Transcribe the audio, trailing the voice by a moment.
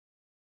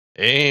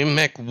Hey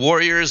mech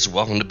warriors,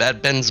 welcome to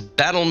Bad Ben's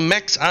Battle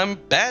Mechs. I'm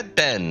Bad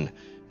Ben,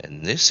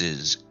 and this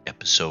is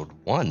episode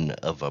 1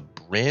 of a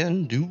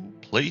brand new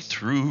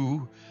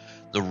playthrough.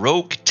 The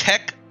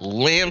RogueTech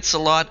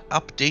Lancelot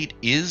update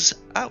is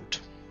out.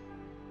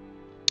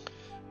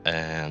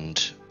 And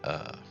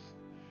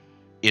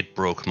it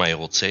broke my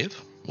old save,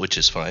 which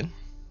is fine.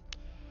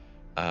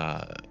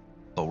 But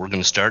we're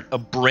going to start a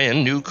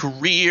brand new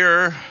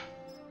career.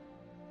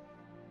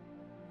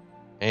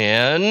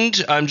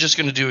 And I'm just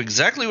going to do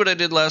exactly what I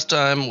did last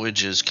time,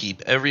 which is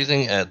keep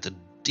everything at the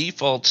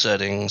default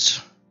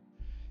settings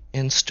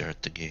and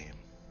start the game.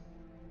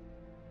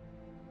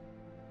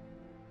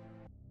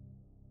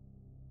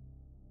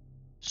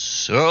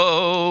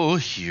 So,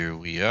 here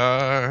we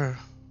are.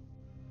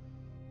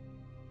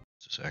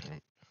 Just a second.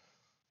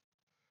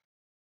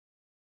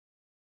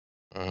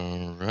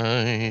 All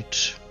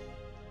right.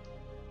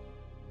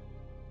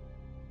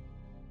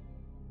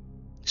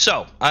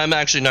 So, I'm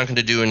actually not going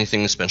to do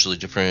anything especially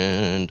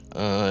different.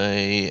 I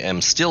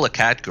am still a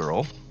cat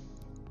girl.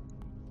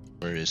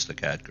 Where is the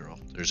cat girl?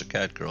 There's a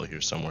cat girl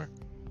here somewhere.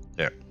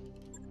 There.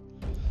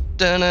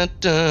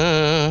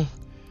 Da-da-da.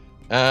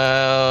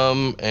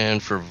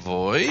 And for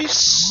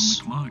voice...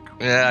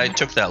 Yeah, I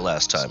took that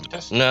last time.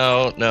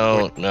 No.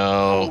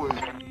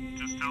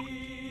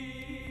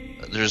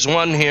 There's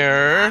one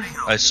here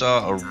I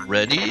saw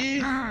already.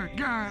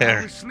 God,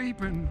 I was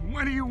sleeping.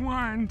 What do you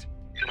want?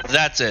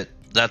 That's it.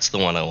 That's the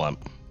one I want.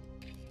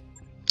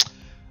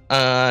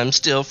 I'm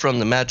still from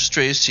the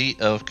Magistracy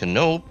of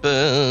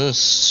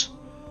Canopus.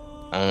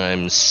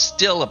 I'm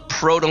still a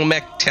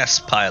proto-mech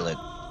test pilot.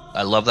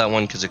 I love that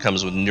one because it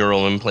comes with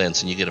neural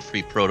implants and you get a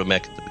free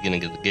proto-mech at the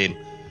beginning of the game.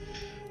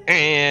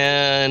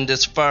 And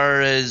as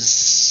far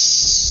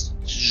as...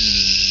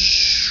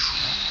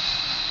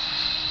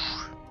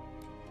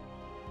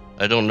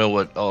 I don't know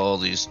what all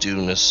these do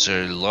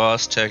necessarily.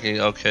 Lost teching,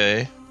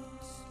 okay.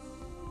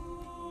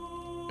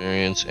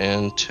 Experience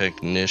and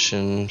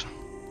technician.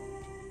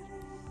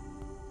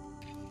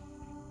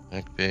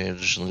 Mech bay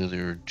additionally they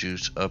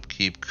reduce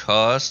upkeep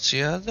costs.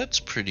 Yeah,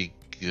 that's pretty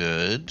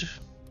good.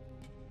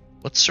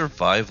 What's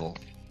survival?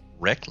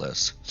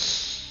 Reckless.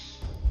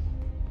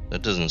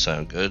 That doesn't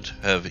sound good.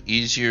 Have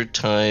easier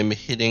time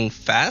hitting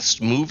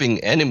fast moving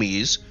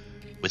enemies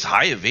with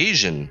high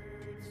evasion.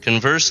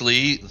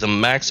 Conversely, the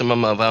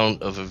maximum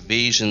amount of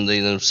evasion they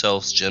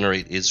themselves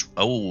generate is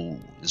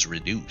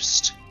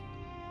reduced.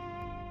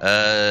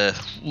 Feel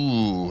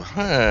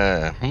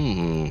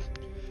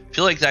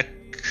like that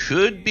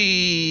could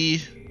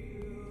be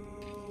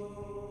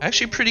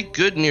actually pretty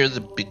good near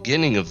the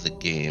beginning of the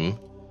game.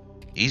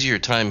 Easier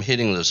time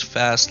hitting those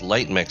fast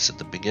light mechs at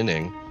the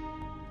beginning.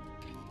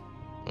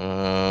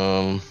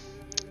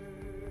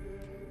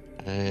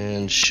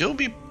 And she'll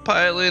be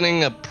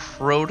piloting a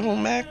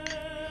proto-mech.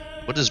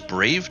 What does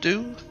Brave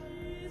do?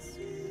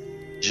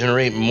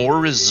 Generate more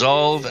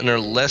resolve and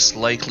are less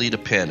likely to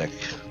panic.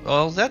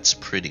 Well, that's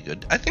pretty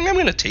good. I think I'm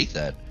going to take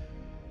that.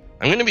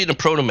 I'm going to be in a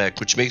proto-mech,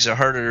 which makes it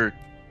harder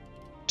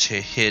to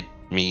hit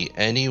me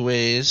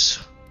anyways.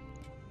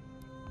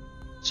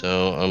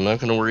 So I'm not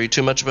going to worry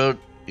too much about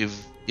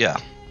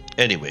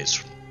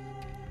anyways.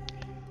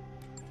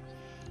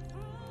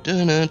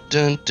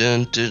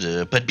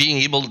 But being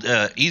able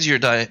easier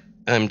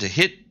time to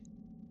hit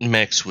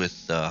mechs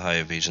with high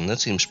evasion, that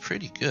seems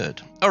pretty good.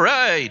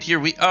 Alright, here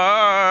we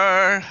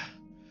are.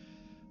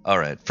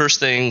 Alright,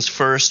 first things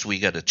first, we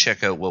gotta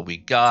check out what we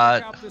got.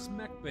 Check out this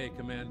mech bay,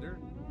 Commander.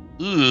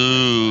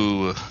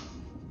 Ooh.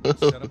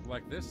 Set up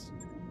like this,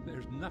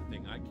 there's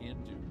nothing I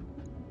can't do.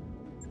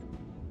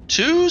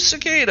 2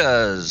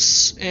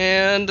 cicadas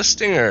and a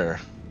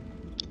stinger.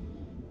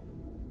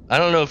 I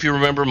don't know if you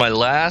remember my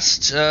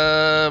last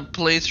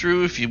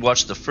playthrough. If you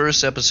watched the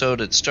first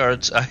episode, it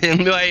starts...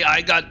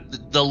 I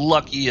got the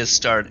luckiest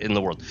start in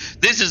the world.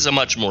 This is a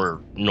much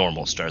more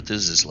normal start.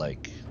 This is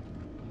like...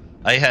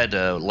 I had,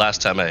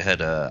 last time I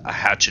had a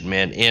Hatchet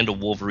Man and a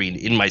Wolverine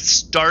in my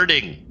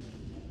starting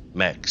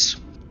mechs,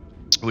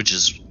 which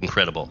is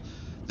incredible.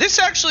 This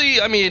actually,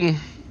 I mean,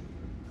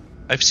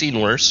 I've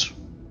seen worse.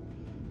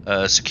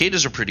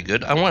 Cicadas are pretty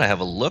good. I want to have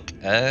a look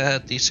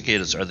at these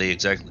cicadas. Are they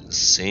exactly the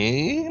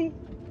same?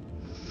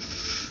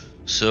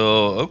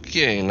 So,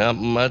 okay, not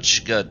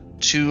much.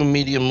 Got 2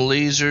 medium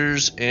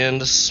lasers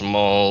and a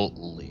small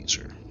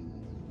laser.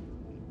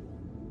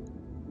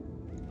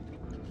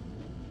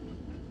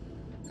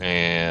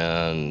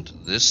 And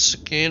this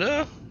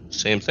cicada,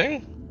 same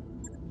thing.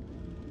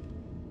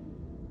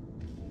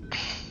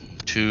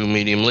 2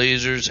 medium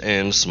lasers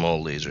and a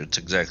small laser. It's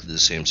exactly the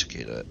same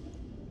cicada.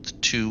 The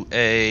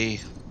 2A,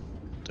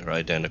 they're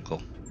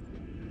identical.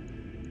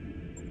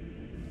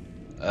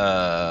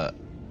 And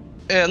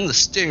the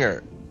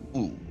stinger.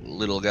 Ooh,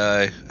 little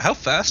guy. How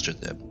fast are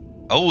they?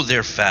 Oh,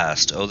 they're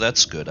fast. Oh,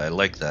 that's good. I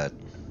like that.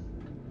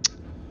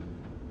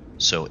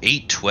 So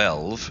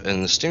 812,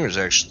 and the Stinger's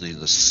actually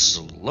the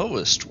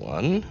slowest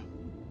one.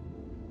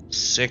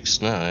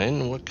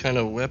 6-9. What kind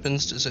of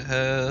weapons does it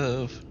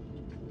have?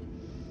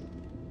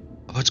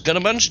 Oh, it's got a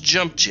bunch of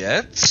jump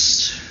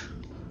jets,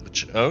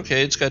 Which,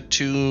 okay, it's got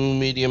 2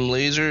 medium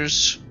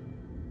lasers.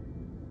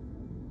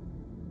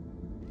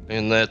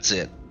 And that's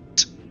it.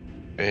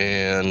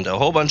 And a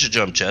whole bunch of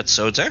jump jets,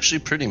 so it's actually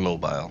pretty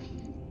mobile.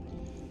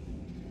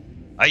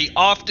 I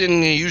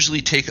often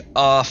usually take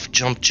off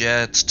jump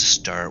jets to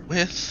start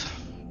with.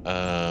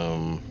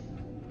 But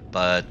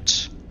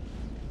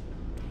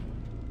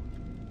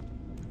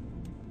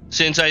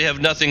since I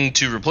have nothing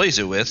to replace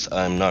it with,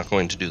 I'm not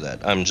going to do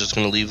that. I'm just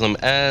going to leave them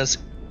as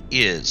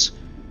is.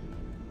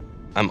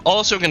 I'm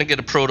also going to get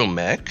a proto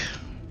mech.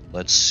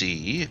 Let's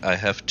see. I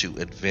have to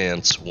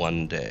advance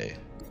one day.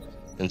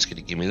 And it's going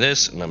to give me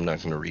this, and I'm not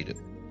going to read it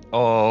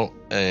all.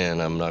 And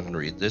I'm not going to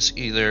read this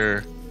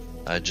either.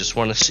 I just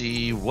want to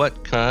see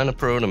what kind of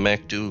proto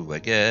mech do I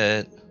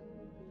get.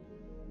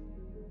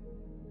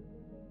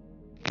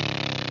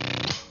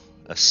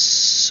 A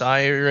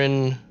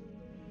Siren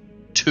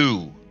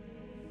 2.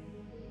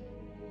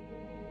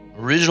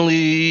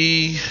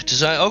 Originally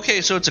designed. Okay,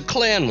 so it's a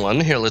clan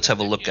one. Here, let's have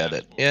a look at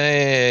it.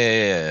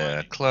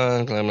 Yeah.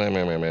 Clan.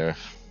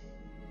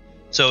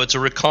 So it's a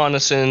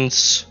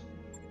reconnaissance.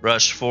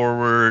 Rush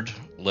forward.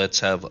 Let's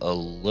have a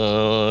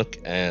look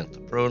at the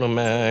proto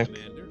mech.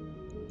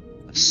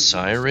 A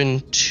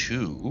Siren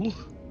 2.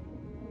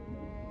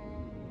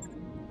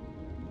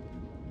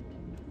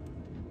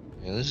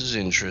 Yeah, this is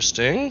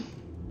interesting.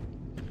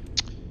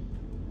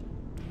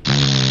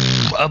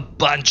 A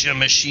bunch of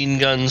machine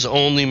guns,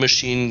 only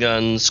machine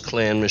guns,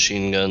 clan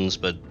machine guns,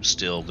 but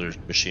still they're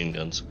machine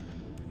guns.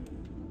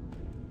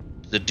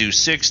 That do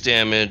 6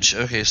 damage.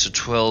 Okay, so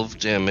 12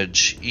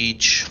 damage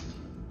each.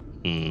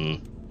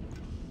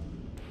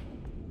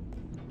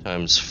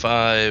 Times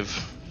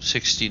 5,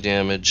 60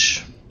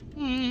 damage.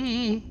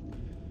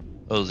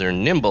 Oh, they're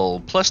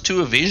nimble. Plus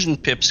 2 evasion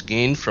pips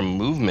gained from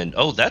movement.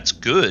 Oh, that's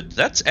good.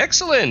 That's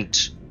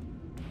excellent.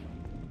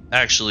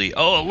 Actually,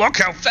 oh, look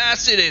how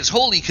fast it is.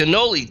 Holy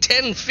cannoli,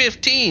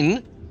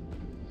 10-15.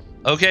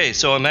 Okay,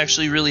 so I'm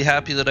actually really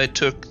happy that I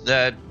took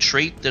that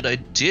trait that I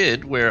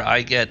did where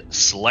I get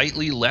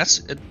slightly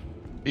less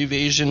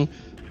evasion,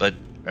 but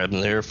I'm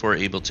therefore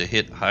able to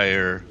hit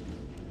higher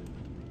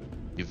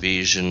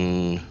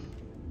evasion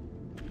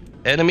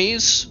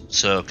enemies.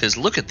 So, because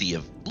look at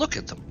the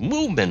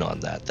movement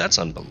on that. That's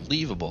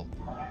unbelievable.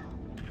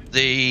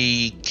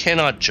 They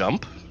cannot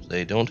jump.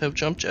 They don't have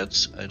jump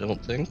jets, I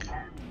don't think.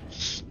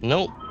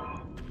 Nope.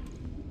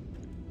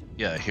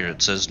 Yeah, here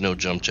it says no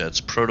jump jets.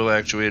 Proto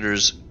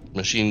actuators,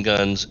 machine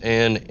guns,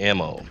 and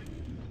ammo.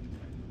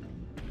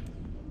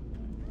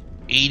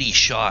 80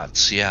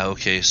 shots. Yeah,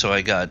 okay, so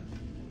I got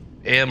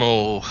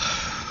ammo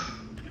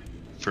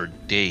for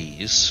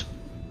days.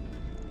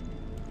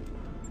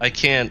 I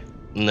can't.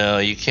 No,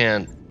 you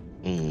can't.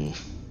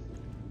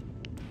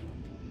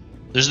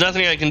 There's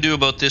nothing I can do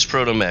about this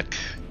proto mech.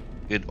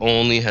 It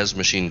only has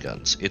machine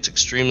guns. It's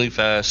extremely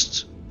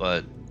fast,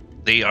 but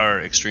they are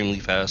extremely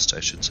fast,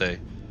 I should say,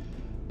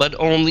 but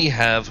only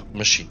have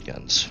machine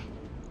guns.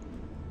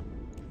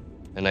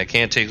 And I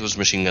can't take those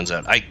machine guns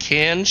out. I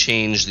can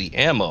change the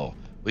ammo.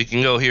 We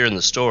can go here in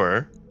the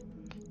store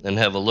and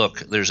have a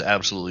look. There's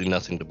absolutely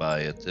nothing to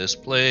buy at this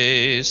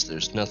place.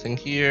 There's nothing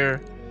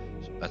here.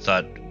 I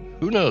thought,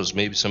 who knows,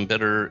 maybe some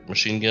better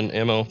machine gun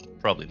ammo?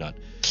 Probably not.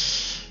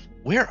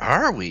 Where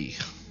are we?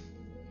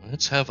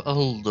 Let's have a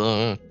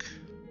look.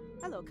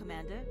 Hello,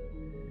 Commander.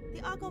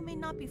 The Argo may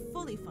not be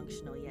fully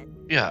functional yet.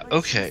 Yeah, but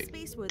okay,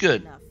 it's spaceworthy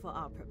good. enough for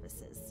our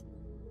purposes.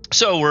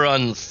 So we're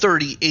on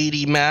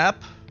 3080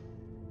 map.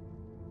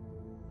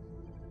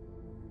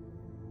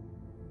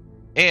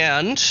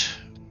 And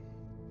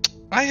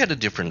I had a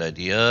different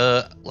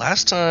idea.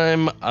 Last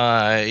time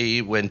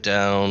I went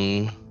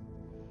down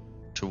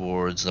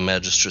towards the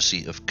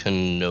Magistracy of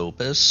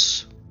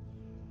Canopus,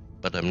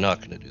 but I'm not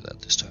going to do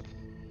that this time.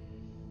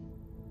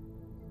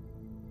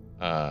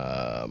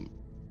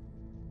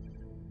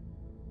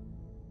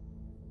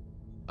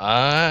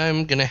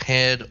 I'm going to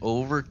head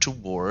over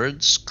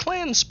towards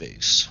Clan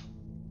Space.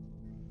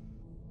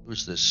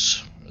 Who's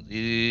this? Are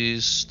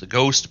these the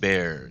Ghost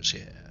Bears?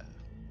 Yeah.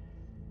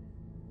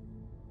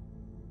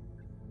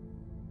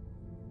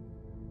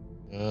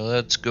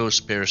 That's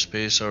Ghost Bear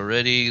space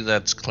already.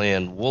 That's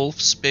Clan Wolf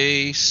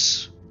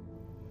space.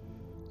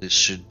 This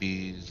should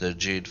be the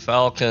Jade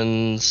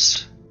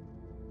Falcons.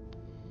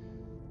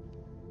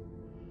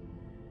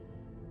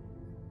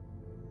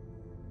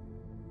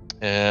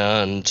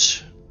 And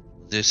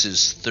this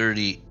is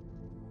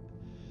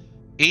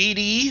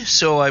 3080,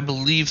 so I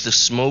believe the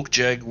Smoke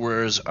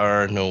Jaguars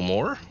are no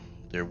more.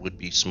 There would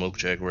be Smoke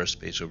Jaguar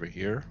space over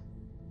here.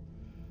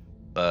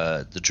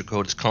 But the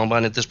Draconis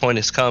Combine at this point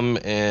has come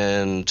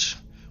and...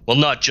 Well,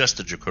 not just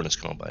the Draconis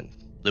Combine.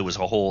 There was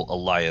a whole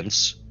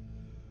alliance.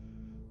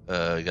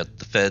 You got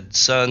the Fed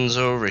Suns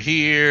over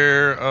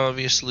here,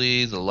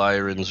 obviously. The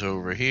Lyrans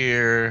over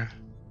here.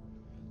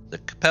 The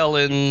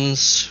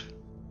Capellans.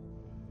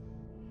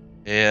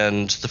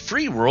 And the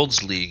Free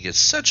Worlds League is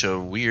such a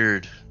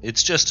weird...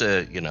 It's just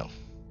a, you know...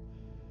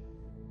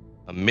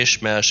 a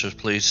mishmash of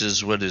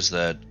places. What is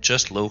that?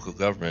 Just local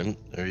government.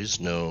 There is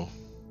no...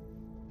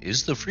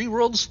 Does the Free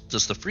Worlds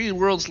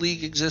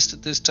League exist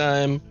at this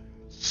time?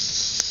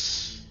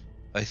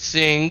 I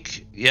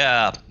think,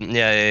 yeah,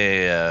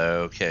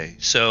 okay.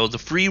 So the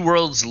Free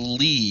Worlds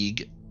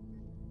League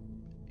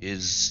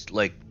is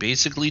like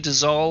basically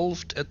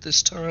dissolved at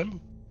this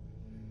time.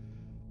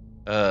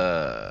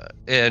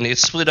 And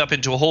it's split up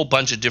into a whole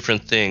bunch of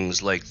different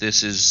things. Like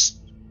that's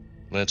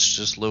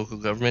just local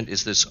government.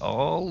 Is this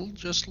all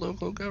just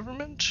local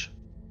government?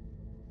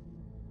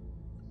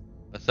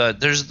 I thought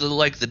there's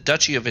the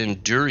Duchy of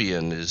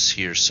Andurian is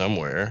here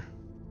somewhere.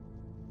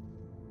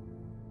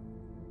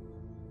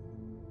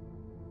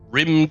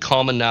 Rim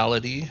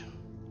Commonality.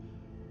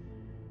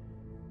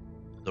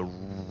 The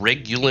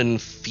Regulan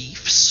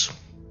Fiefs.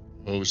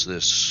 What was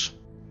this?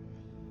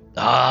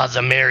 Ah,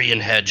 the Marian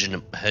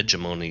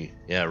Hegemony.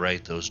 Yeah,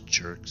 right, those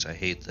jerks. I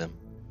hate them.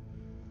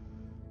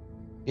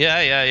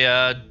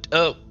 Yeah.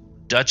 Oh,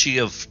 Duchy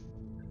of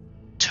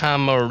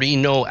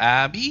Tamarino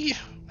Abbey?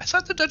 I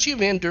thought the Duchy of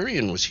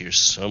Andurian was here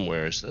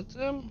somewhere. Is that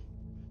them?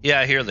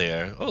 Yeah, here they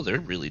are. Oh,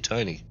 they're really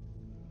tiny.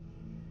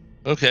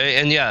 Okay,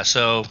 and yeah,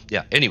 so,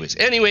 yeah, anyways,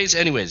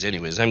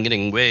 I'm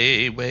getting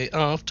way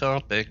off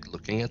topic,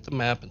 looking at the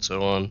map and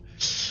so on.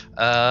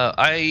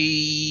 I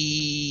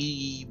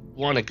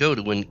want to go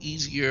to an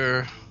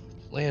easier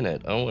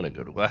planet. I want to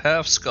go to a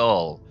half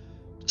skull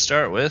to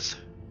start with.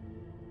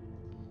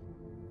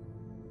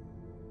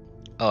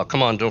 Oh,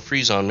 come on, don't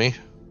freeze on me.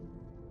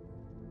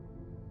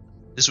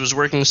 This was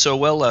working so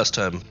well last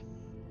time.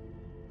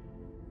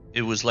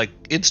 It was like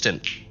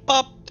instant.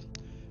 Pop!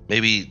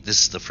 Maybe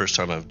this is the first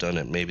time I've done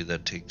it. Maybe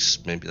that's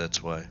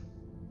why.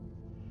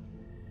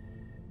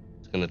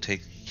 It's gonna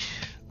take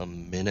a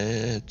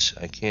minute.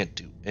 I can't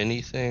do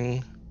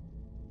anything.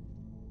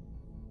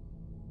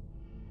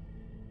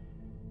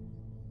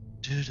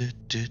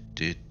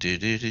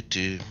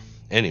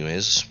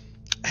 Anyways,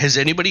 has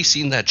anybody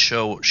seen that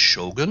show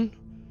Shogun?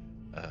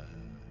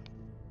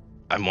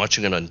 I'm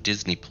watching it on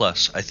Disney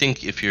Plus. I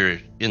think if you're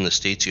in the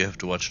States, you have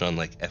to watch it on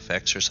like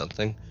FX or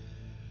something.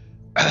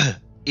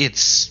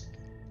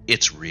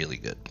 It's really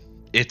good.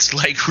 It's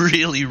like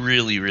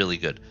really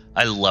good.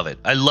 I love it.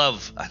 I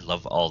love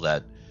all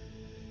that.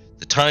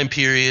 The time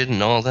period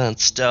and all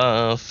that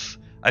stuff.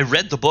 I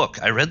read the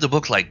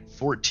book like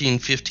 14,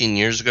 15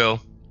 years ago.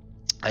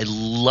 I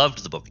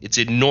loved the book. It's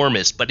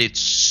enormous, but it's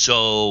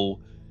so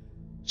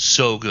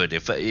good.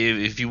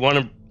 If you want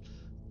to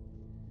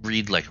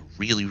read like a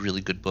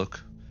really good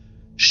book,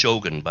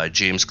 Shogun by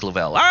James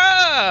Clavell.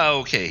 Ah,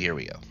 okay, here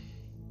we go.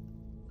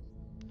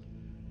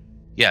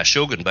 Yeah,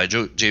 Shogun by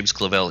James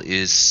Clavell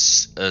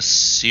is a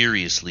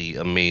seriously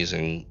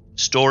amazing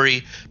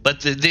story, but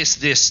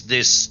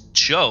this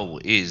show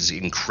is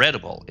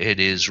incredible. It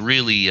is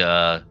really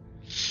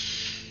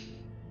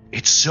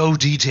it's so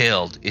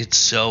detailed, it's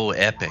so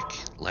epic,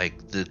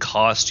 like the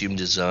costume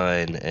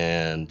design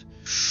and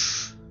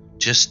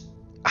just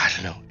I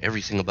don't know,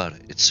 everything about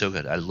it. It's so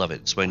good. I love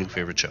it. It's my new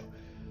favorite show.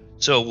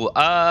 So,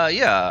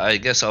 yeah, I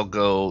guess I'll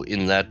go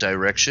in that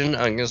direction.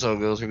 I guess I'll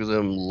go through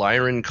the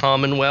Lyran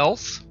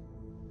Commonwealth.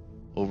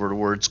 Over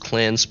towards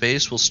Clan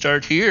Space. We'll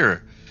start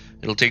here.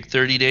 It'll take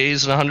 30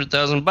 days and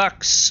 100,000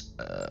 bucks.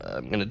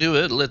 I'm gonna do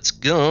it. Let's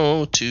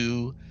go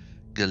to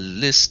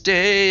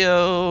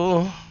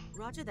Galisteo.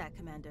 Roger that,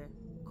 Commander.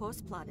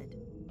 Course plotted.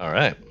 All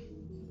right.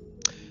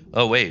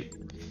 Oh wait.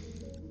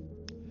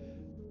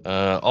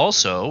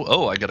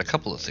 Also, I got a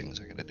couple of things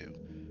I gotta do.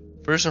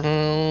 First of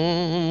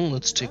all,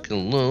 let's take a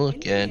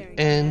look at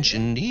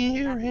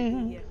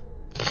engineering.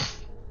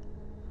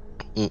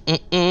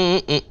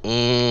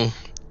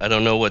 I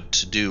don't know what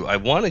to do. I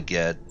want to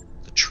get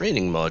the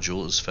training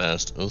module as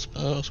fast as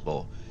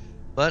possible,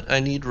 but I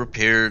need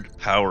repaired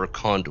power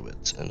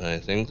conduits, and I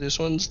think this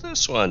one's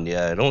this one.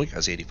 Yeah, it only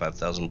costs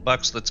 85,000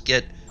 bucks. Let's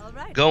get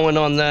going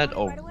on that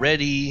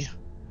already.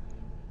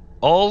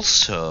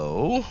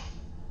 Also,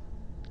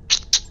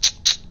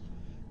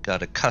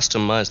 gotta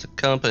customize the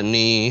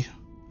company.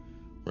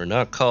 We're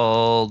not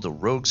called the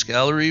Rogues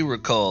Gallery. We're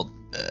called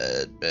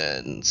Bad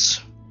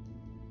Benz.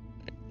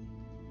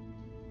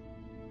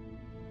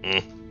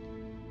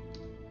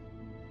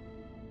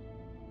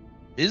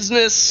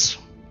 Business.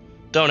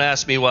 Don't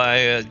ask me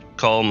why I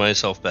call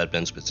myself Bad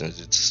Ben's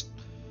Business. It's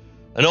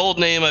an old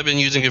name. I've been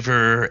using it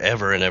for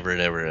ever and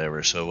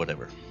ever. So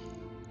whatever.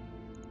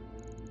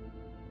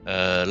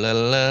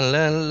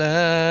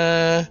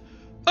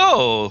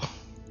 Oh.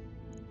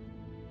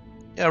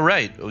 Yeah,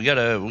 right. We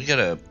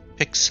gotta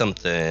pick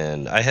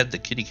something. I had the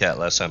kitty cat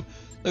last time.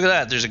 Look at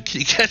that. There's a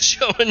kitty cat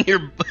showing your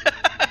butt.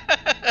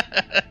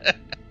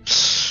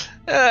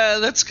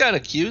 That's kind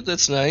of cute.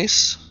 That's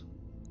nice.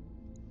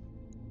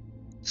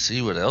 Let's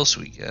see what else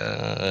we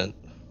got.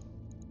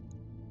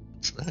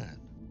 What's that?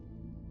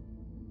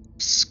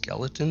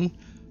 Skeleton?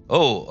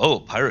 Oh,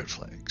 pirate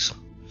flags.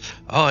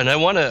 Oh, and I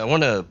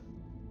wanna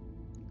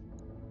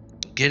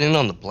get in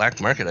on the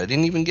black market. I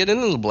didn't even get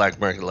into the black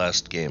market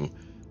last game.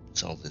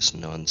 What's all this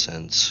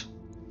nonsense?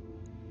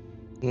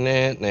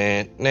 Nah.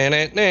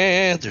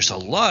 There's a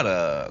lot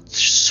of... There's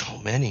so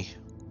many.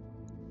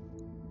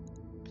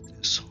 Look at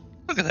this.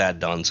 Look at that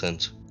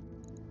nonsense.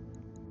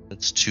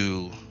 That's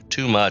too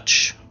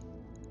much.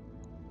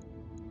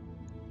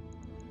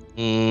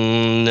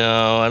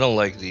 No, I don't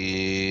like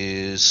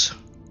these.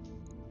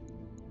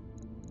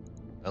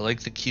 I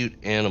like the cute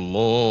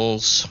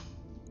animals.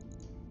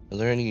 Are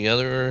there any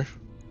other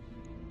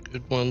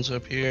good ones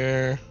up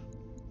here?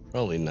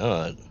 Probably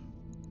not.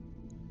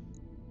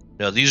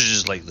 No, these are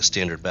just like the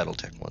standard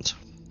BattleTech ones.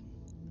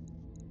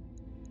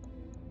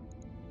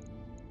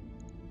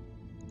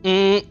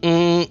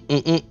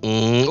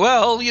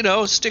 Well, you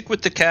know, stick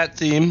with the cat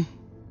theme.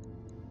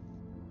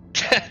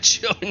 Cat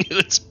showing you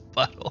its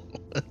butthole.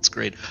 That's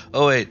great.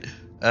 Oh wait,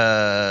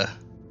 I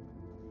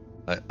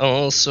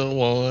also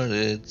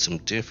wanted some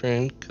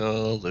different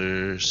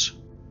colors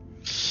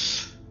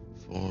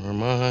for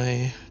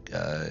my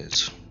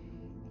guys.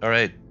 All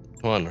right,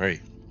 come on,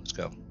 hurry. Let's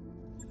go.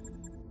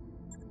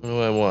 What do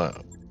I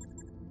want?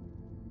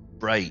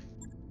 Bright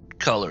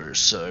colors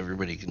so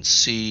everybody can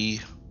see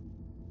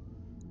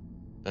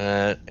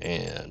that,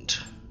 and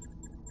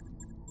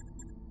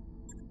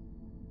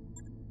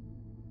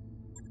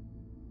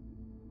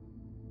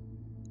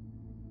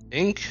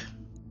pink,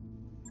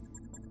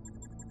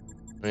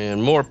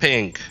 and more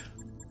pink.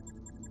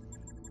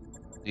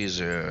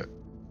 These are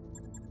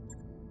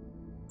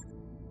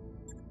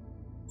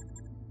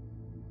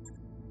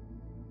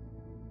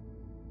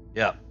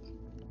yeah,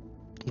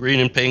 green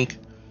and pink.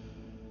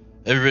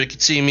 Everybody can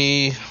see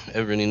me.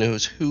 Everybody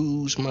knows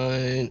who's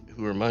mine.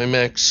 Who are my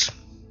mechs?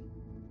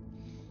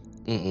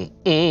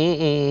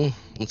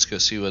 Let's go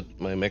see what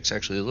my mechs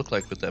actually look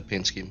like with that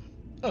paint scheme.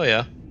 Oh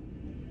yeah,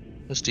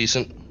 that's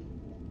decent.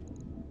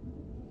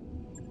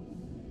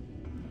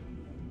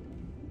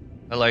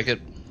 I like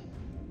it.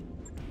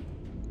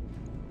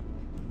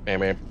 I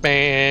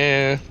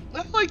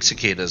like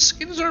cicadas.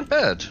 Cicadas aren't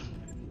bad.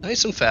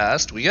 Nice and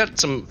fast. We got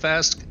some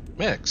fast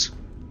mechs.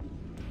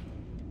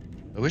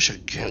 I wish I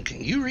can.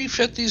 Can you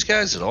refit these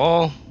guys at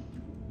all?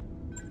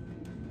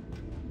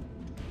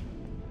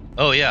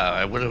 Oh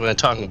yeah, what am I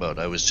talking about?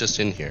 I was just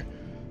in here.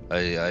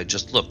 I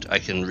just looked. I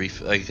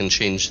can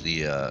change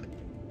the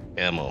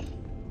ammo.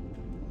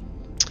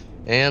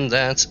 And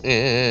that's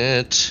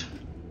it.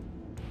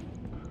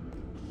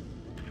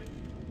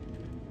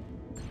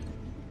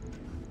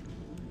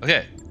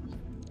 Okay.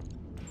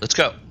 Let's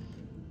go.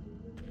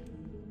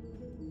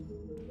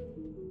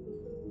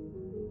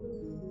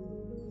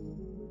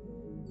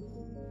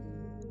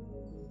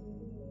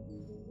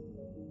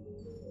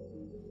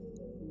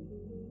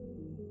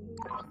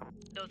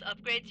 Those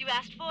upgrades you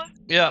asked for?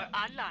 Yeah.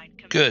 Are online,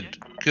 Commander.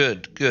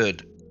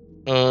 Good.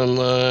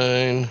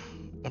 Online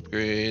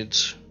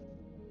upgrades.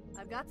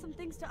 I've got some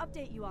things to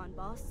update you on,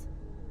 boss.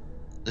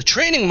 The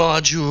training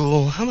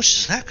module. How much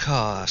does that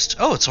cost?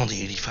 Oh, it's only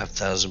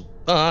 85,000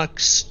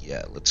 bucks.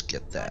 Yeah, let's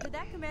get After that.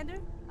 that, Commander,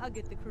 I'll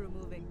get the crew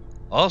moving.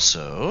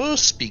 Also,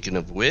 speaking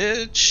of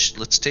which,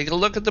 let's take a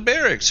look at the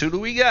barracks. Who do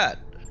we got?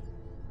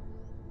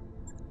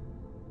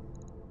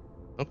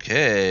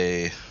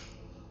 Okay.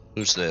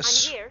 Who's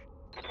this? I'm here.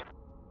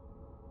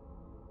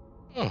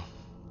 Oh.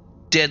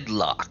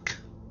 Deadlock.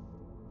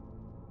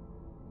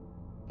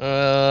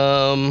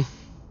 You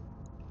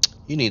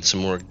need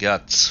some more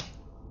guts.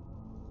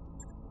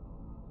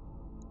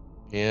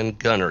 And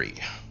gunnery.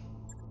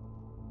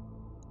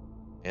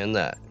 And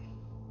that.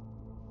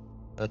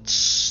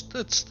 That's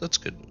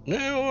good.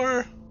 No,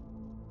 or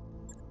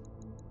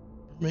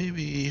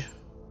maybe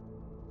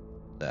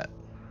that.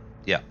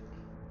 Yeah.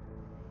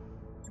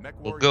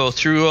 We'll go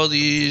through all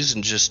these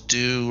and just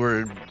do.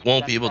 We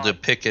won't be able to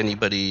pick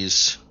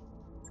anybody's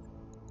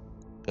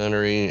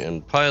gunnery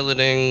and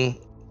piloting.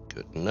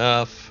 Good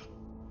enough.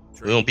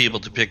 We won't be able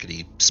to pick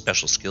any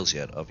special skills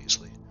yet,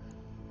 obviously.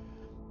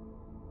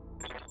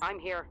 I'm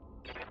here.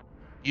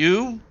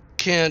 You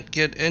can't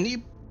get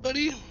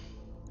anybody?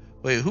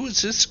 Wait, who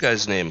is this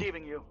guy's name?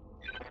 Receiving you.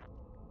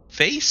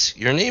 Face?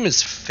 Your name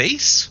is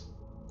Face?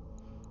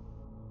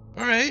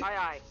 Alright. Aye,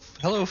 aye.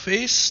 Hello,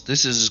 Face.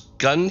 This is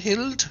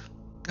Gunhild?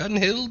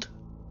 Gunhild?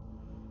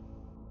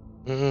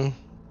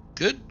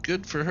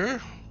 Good for her.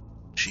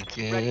 She Ready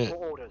can. for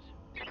orders.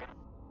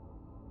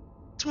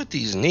 What's with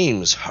these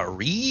names?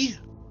 Harry?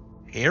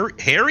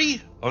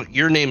 Harry? Oh,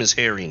 your name is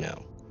Harry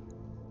now.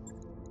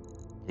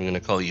 I'm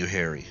gonna call you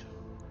Harry.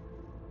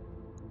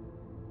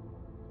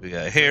 We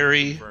got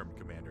Harry. Confirmed,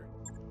 Commander.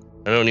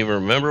 I don't even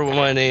remember what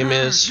my name Oh,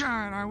 is.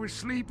 God, I was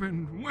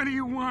sleeping. What do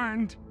you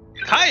want?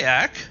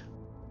 Kayak?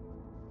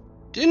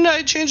 Didn't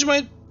I change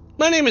my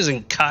name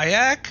isn't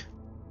Kayak?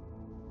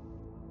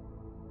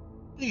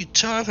 What are you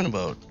talking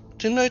about?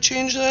 Didn't I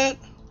change that?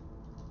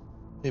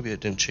 Maybe I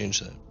didn't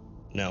change that.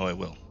 Now I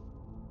will.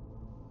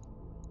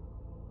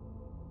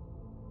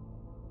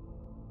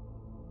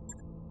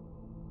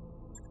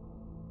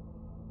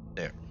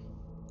 There.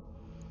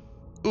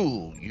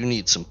 Ooh, you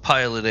need some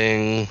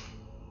piloting.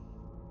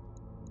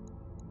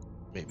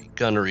 Maybe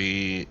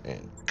gunnery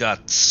and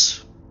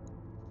guts.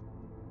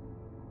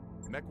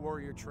 Mech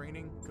warrior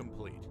training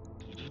complete.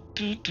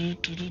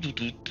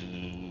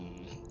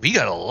 We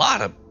got a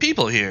lot of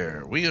people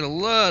here. We got a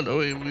lot. Oh,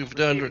 we've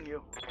done. Receiving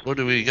you. What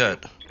do we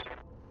got?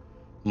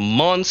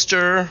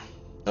 Monster.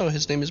 Oh,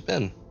 his name is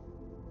Ben.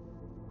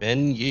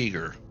 Ben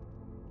Yeager.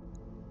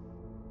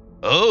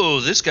 Oh,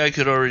 this guy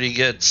could already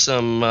get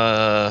some,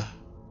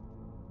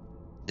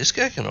 this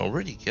guy can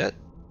already get...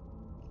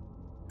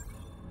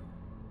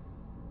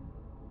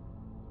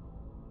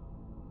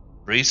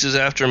 Braces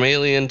after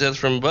melee and death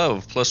from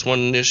above,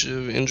 +1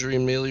 initiative, injury,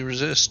 and melee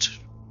resist.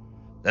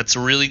 That's a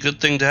really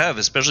good thing to have,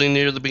 especially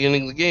near the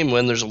beginning of the game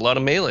when there's a lot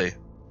of melee.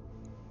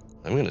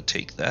 I'm gonna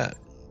take that.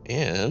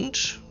 And...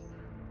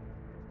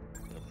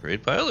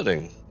 upgrade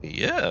piloting.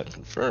 Yeah,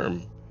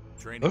 confirm.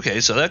 Training. Okay,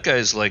 so that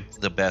guy's like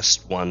the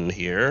best one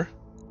here.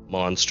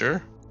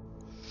 Monster.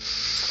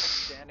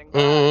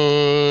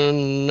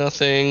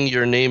 Nothing.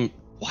 Your name...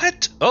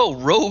 What? Oh,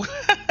 Rogue...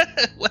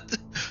 What?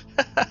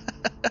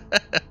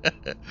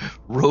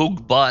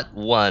 Roguebot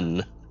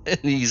 1. And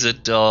he's a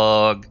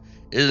dog.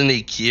 Isn't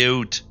he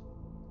cute?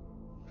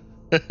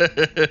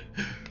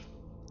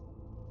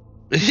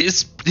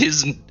 His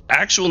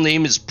actual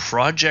name is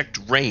Project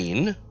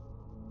Rain.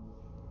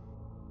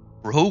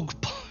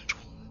 Roguebot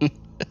 1.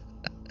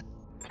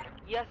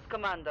 Yes,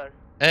 Commander.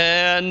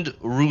 And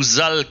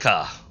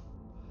Ruzalka.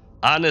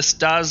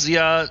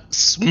 Anastasia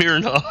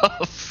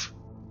Smirnov.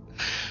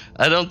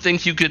 I don't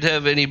think you could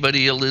have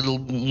anybody a little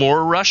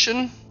more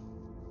Russian?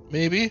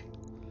 Maybe?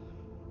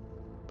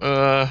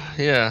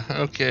 Yeah,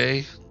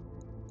 okay.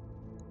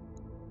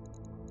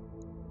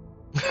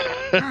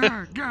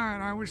 Ah,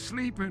 God, I was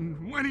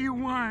sleeping. What do you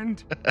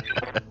want?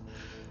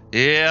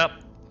 Yep.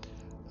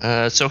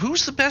 So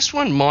who's the best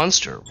one?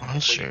 Monster.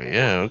 Monster,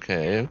 yeah,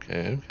 okay.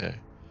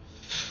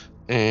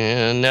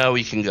 And now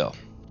we can go.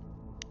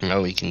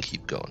 Now we can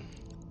keep going.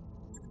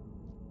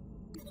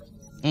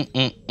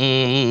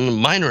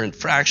 Minor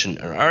infraction.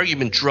 An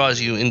argument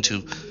draws you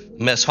into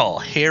mess hall.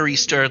 Harry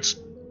starts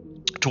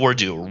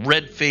towards you,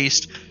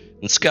 red-faced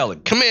and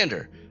scowling.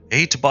 Commander, I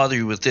hate to bother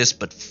you with this,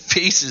 but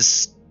face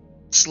is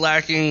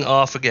slacking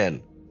off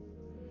again.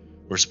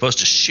 We're supposed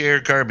to share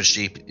garbage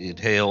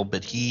detail,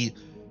 but he...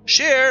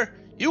 Share?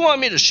 You want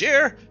me to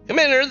share?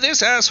 Commander,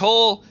 this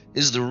asshole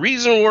is the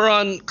reason we're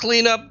on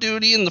cleanup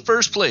duty in the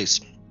first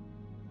place.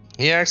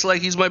 He acts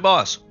like he's my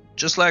boss.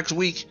 Just last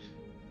week,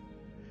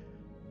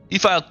 he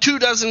filed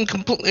 24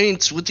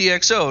 complaints with the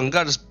XO and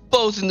got us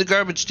both in the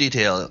garbage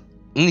detail.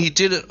 And he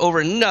did it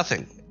over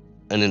nothing.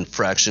 An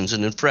infraction's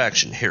an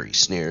infraction, Harry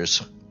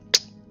sneers.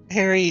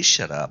 Harry,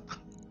 shut up.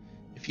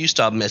 If you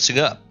stop messing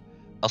up,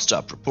 I'll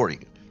stop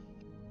reporting you.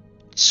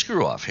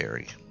 Screw off,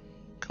 Harry.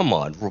 Come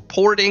on,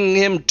 reporting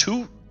him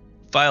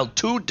filed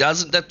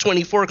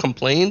 24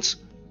 complaints?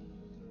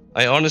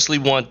 I honestly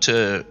want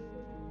to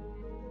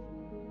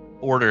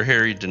order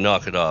Harry to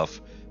knock it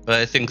off, but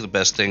I think the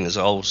best thing is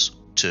always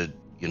to,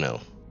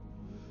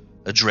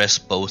 address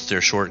both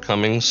their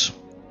shortcomings.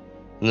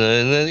 And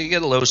then you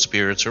get low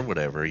spirits or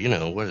whatever,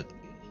 what...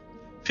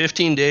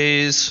 15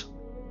 days.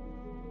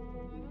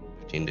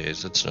 15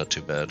 days, that's not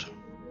too bad.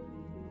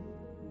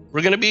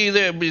 We're gonna be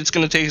there, but it's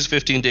gonna take us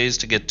 15 days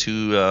to get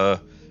to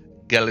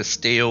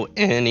Galisteo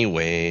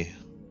anyway.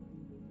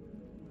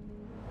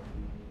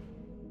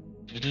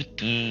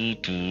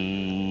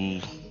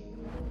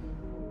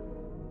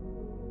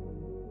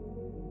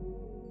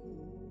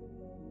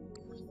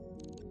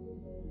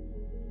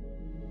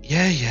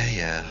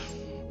 Yeah.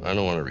 I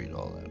don't want to read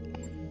all that.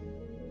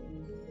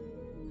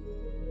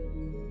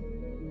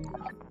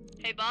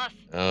 Hey, boss.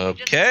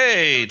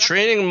 Okay,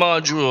 training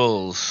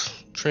modules.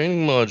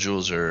 Training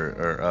modules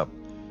are up.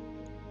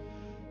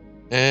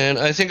 And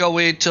I think I'll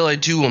wait till I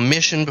do a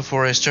mission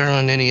before I start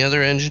on any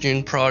other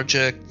engineering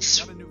projects.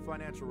 Got a new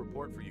financial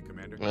report for you,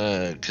 Commander.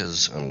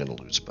 Because I'm going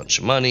to lose a bunch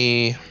of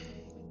money.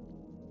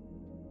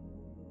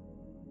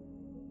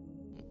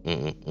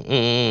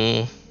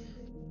 Come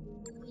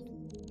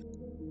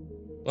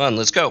on,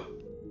 let's go.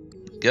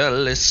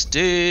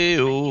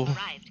 Galisteo.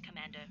 Arrived,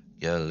 Commander.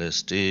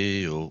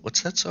 Galisteo.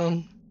 What's that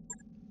song?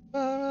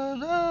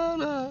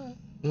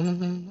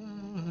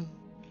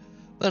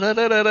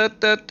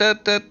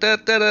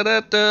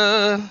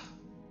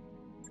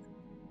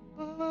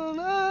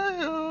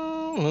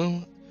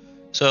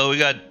 So we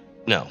got...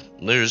 No,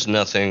 there's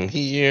nothing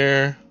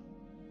here.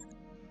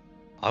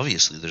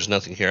 Obviously, there's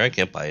nothing here. I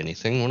can't buy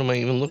anything. What am I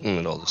even looking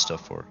at all this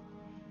stuff for?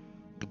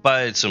 Could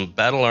buy some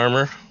battle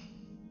armor.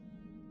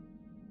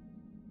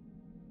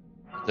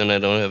 Then I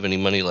don't have any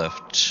money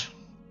left.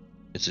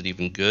 Is it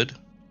even good?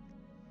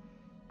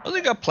 Oh,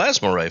 they got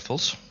plasma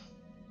rifles.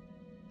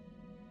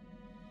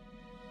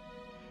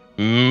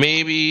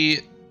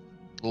 Maybe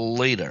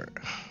later.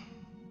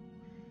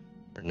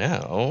 For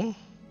now,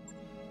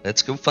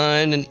 let's go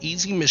find an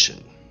easy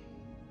mission.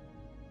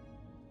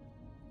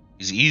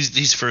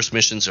 These first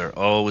missions are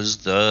always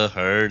the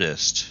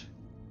hardest.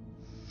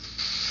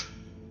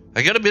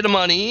 I got a bit of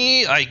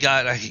money.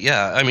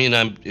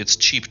 It's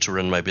cheap to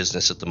run my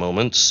business at the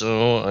moment,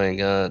 so I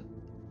got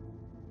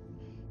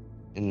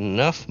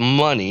enough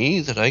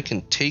money that I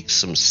can take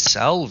some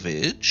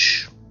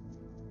salvage.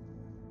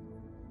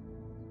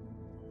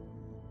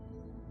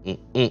 I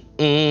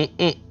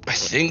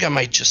think I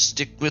might just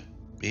stick with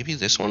maybe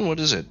this one. What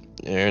is it?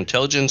 Air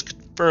intelligence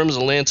confirms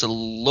a lance of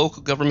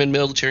local government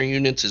military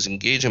units is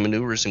engaged in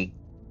maneuvers in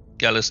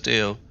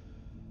Galisteo.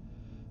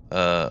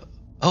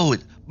 Oh,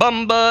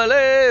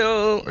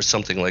 Bambaleo, or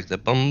something like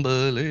that.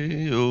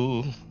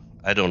 Bambaleo.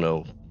 I don't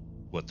know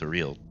what the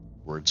real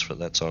words for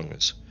that song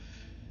is.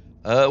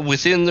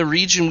 Within the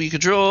region we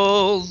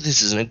control,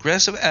 this is an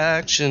aggressive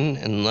action,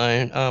 and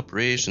line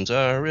operations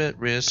are at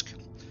risk.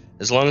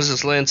 As long as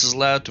this lance is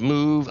allowed to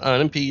move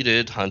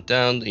unimpeded, hunt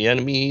down the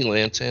enemy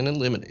lance and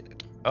eliminate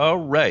it.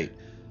 Alright.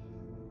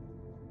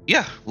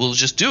 Yeah, we'll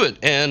just do it,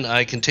 and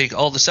I can take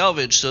all the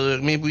salvage so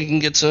that maybe we can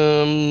get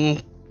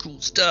some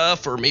cool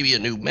stuff, or maybe a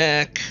new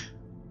mech.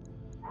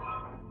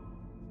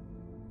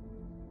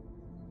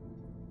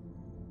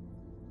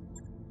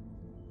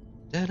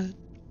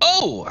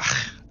 Oh!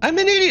 I'm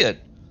an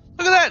idiot!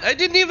 Look at that! I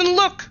didn't even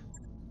look!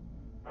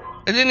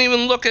 I didn't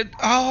even look at...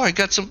 Oh, I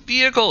got some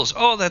vehicles!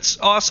 Oh, that's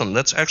awesome.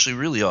 That's actually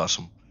really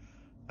awesome.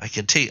 I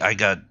can take... I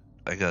got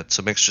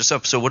some extra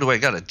stuff. So what do I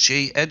got? A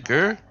J.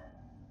 Edgar?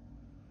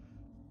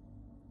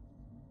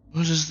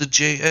 What does the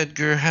J.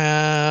 Edgar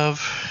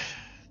have?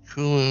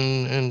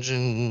 Cooling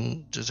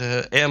engine... Does it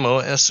have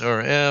ammo,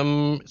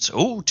 SRM... It's,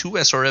 oh, 2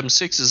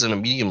 SRM6s and a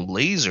medium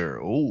laser.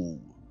 Oh...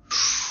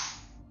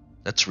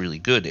 That's really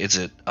good. Is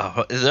it?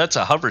 That's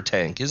a hover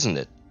tank, isn't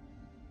it?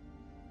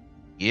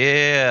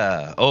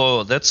 Yeah.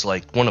 Oh, that's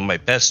like one of my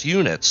best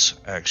units,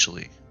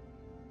 actually.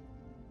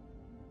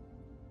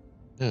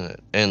 And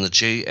the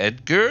J.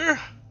 Edgar?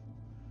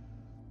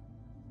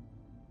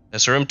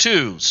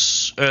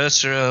 SRM2s.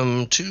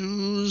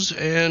 SRM2s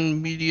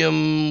and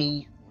medium...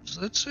 What does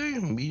that say?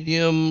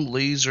 Medium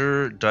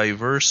laser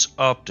diverse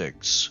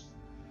optics.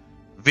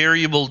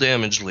 Variable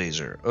damage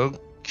laser.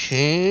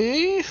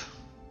 Okay...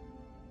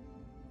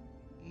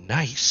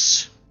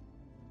 Nice.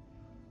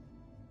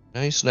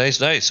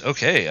 Nice.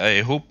 Okay,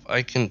 I hope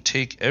I can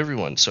take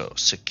everyone. So,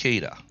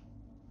 Cicada.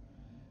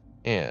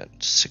 And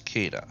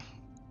Cicada.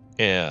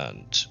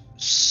 And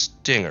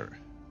Stinger.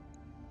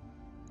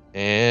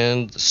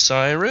 And the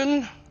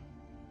Siren.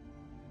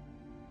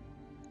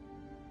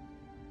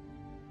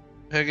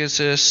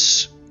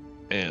 Pegasus.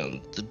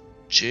 And the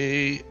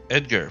J.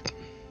 Edgar.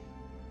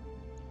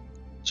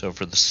 So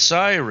for the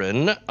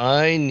Siren,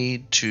 I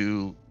need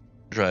to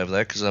drive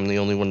that because I'm the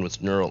only one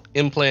with neural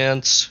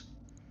implants.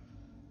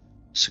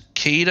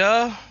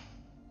 Cicada.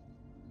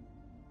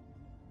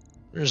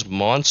 There's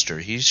Monster.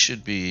 He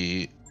should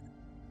be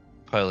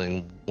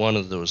piloting one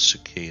of those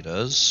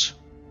cicadas.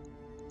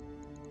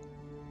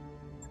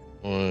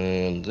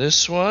 And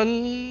this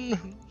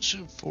one.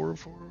 4.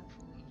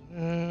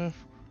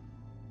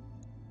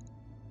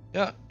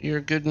 Yeah,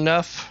 you're good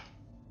enough.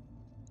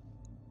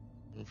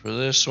 And for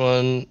this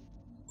one.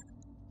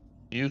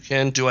 You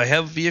can. Do I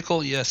have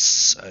vehicle?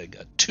 Yes, I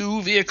got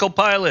 2 vehicle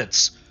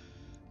pilots.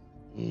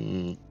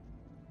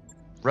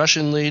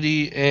 Russian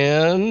lady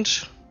and...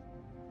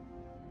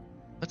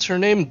 What's her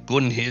name?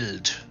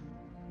 Gunhild.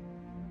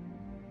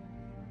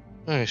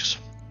 Nice.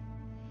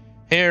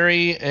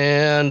 Harry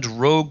and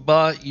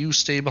Roguebot, you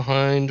stay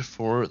behind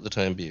for the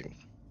time being.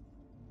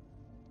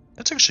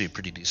 That's actually a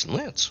pretty decent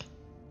lance.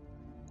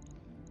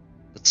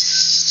 Let's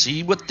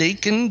see what they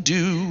can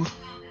do.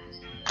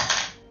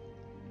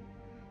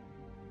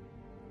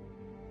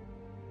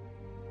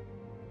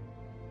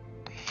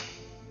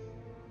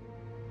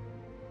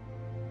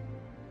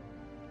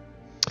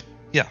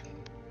 Yeah.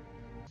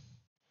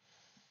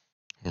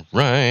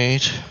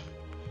 Right.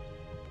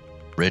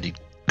 Ready to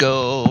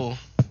go.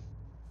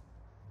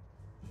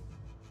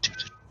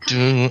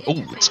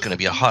 Oh, it's gonna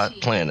be a hot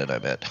planet, I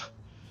bet.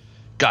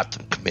 Got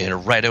them, Commander,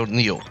 right out in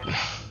the open.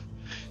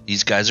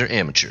 These guys are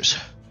amateurs.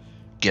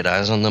 Get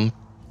eyes on them,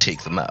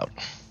 take them out.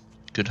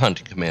 Good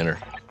hunting, Commander.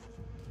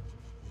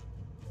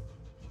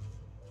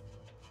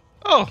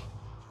 Oh,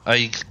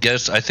 I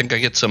think I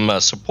get some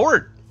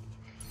support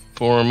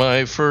for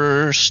my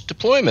first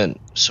deployment.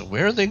 So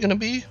where are they going to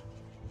be?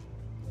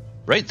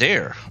 Right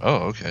there.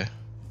 Oh, okay.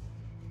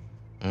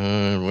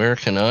 Where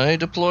can I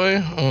deploy?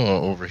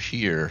 Oh, over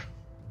here.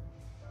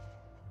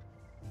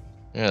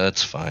 Yeah,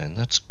 that's fine.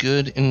 That's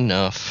good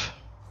enough.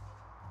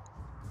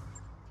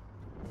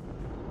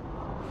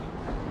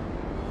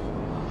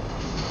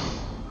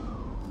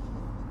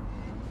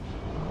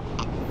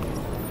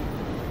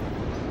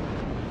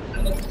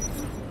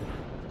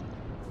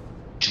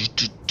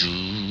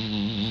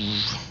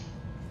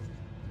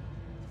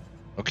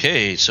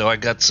 Okay, so I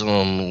got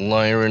some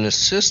Lyran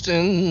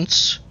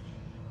assistance,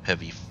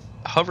 heavy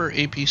hover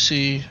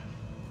APC,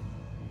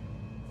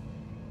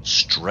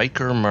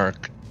 Striker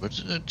Mark, what's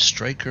it?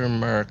 Striker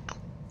Mark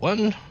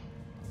 1?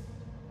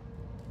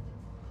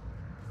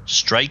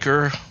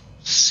 Striker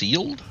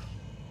sealed?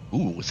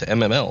 Ooh, with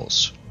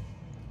MMLs.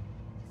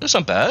 That's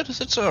not bad,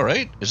 that's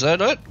alright. Is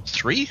that it?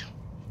 3?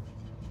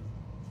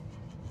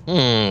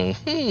 Where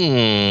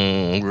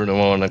do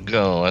I want to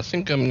go? I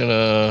think I'm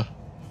gonna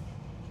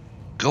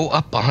go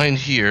up behind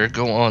here,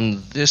 go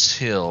on this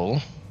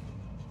hill,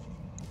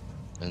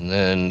 and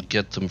then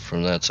get them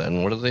from that side.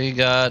 And what do they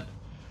got?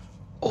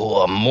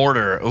 Oh, a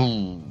mortar.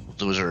 Oh,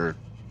 those are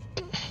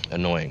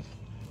annoying.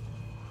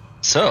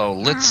 So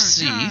let's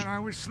see. God, I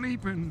was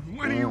sleeping.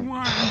 What do you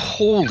want?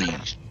 Holy,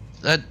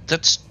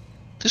 this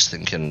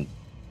thing can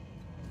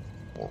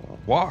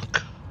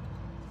walk.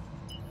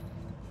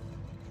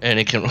 And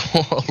it can...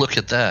 Oh, look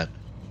at that.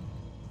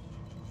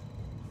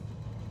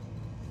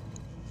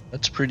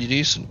 That's pretty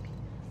decent.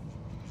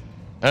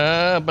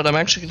 But I'm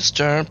actually going to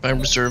start by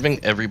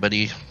reserving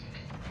everybody.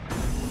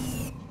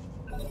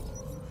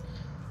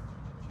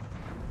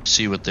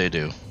 See what they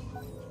do.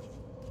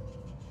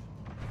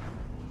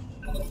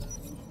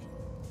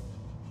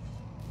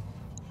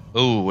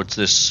 Oh, what's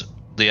this?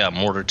 Yeah,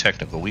 mortar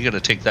technical. We gotta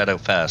take that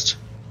out fast.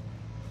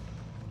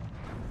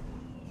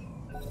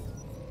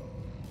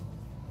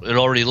 It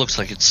already looks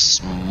like it's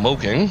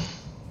smoking.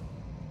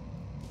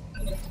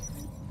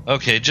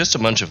 Okay, just a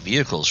bunch of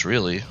vehicles,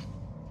 really.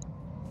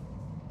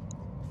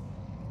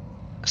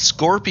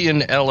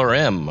 Scorpion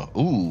LRM.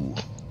 Ooh.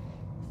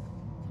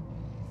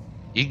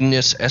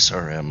 Ignis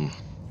SRM.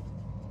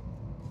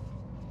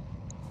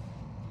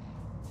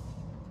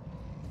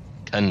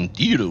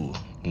 Candido.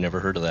 Never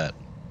heard of that.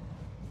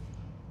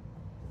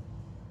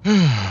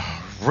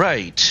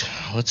 Right.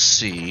 Let's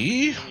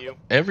see.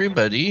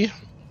 Everybody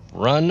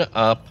run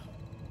up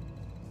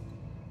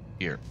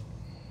here.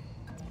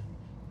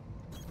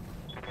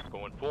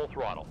 Going full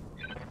throttle.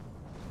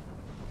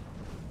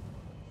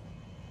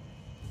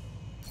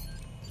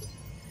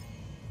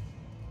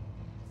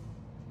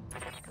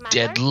 Commander?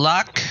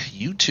 Deadlock,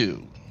 you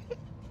too.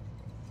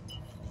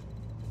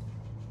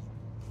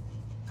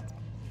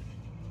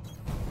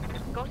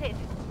 Got it.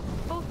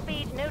 Full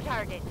speed, no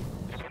target.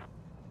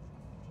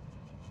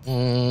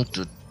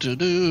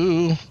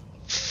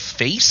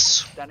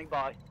 Face. Standing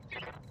by.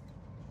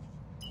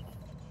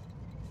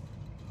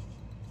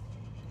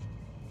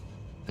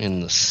 In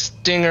the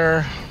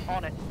Stinger.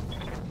 On it.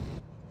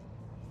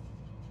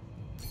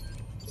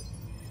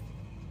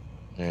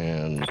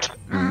 And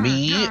Ah,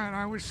 me. God,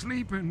 I was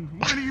sleeping.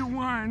 What do you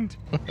want?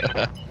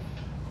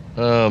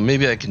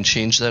 Maybe I can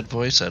change that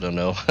voice. I don't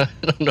know. I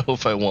don't know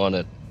if I want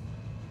it.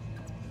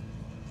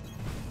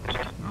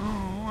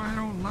 Oh, I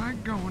don't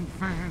like going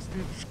fast.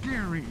 It's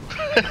scary.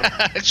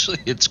 Actually,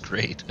 it's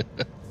great.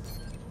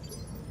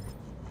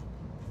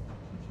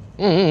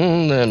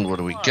 Then what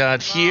do we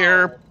got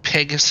here?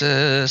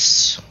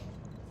 Pegasus.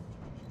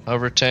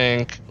 Hover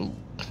tank. Ooh.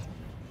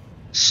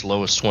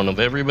 Slowest one of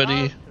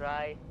everybody. That's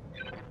right.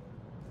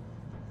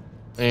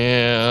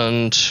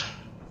 And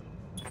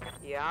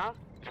Yeah.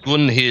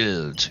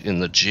 Gunhild in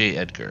the J.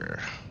 Edgar.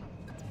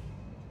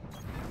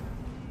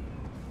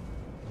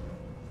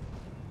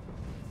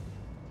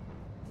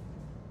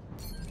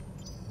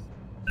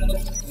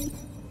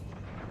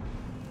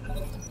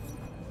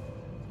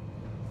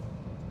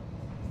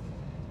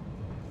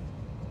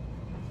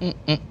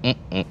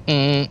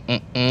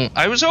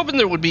 I was hoping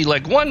there would be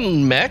like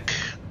one mech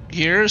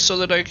here so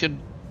that I could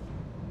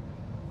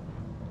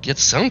get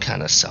some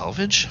kind of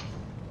salvage.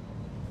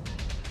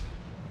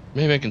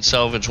 Maybe I can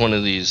salvage one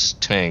of these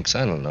tanks.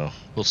 I don't know.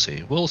 We'll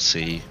see. We'll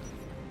see.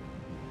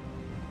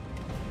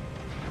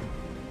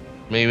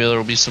 Maybe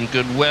there'll be some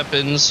good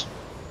weapons.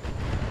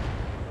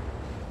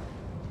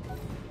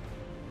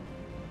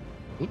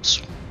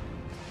 Oops.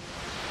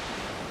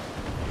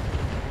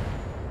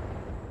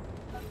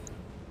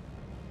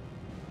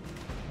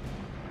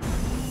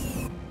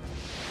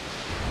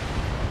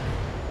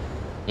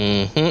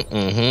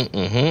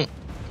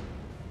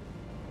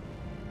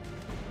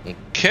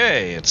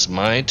 Okay, it's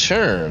my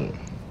turn.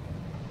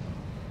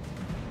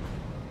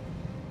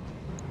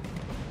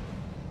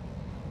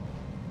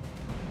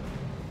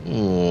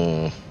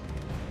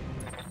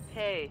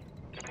 Hey.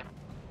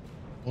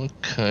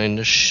 What kind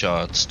of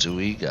shots do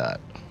we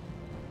got?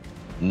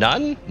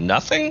 None?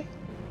 Nothing?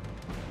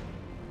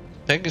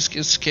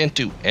 Pegasus can't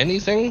do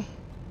anything?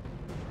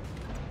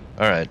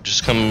 Alright,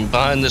 just come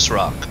behind this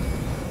rock.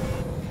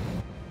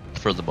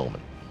 For the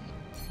moment.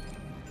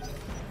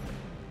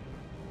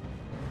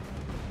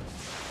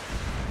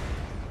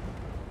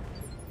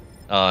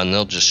 And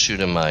they'll just shoot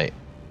at my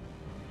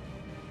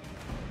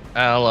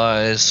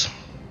allies.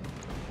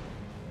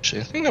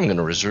 Actually, I think I'm going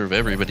to reserve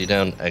everybody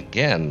down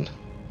again.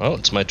 Oh,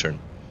 it's my turn.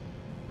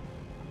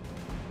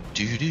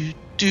 Do do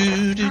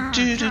do do Ah,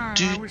 do God, I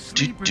do was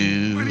do sleeping.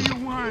 do. What do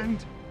you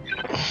want?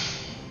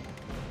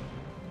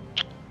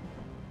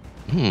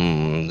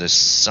 This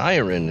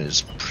siren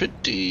is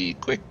pretty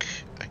quick.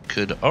 I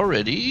could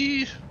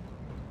already...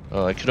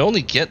 Oh, I could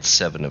only get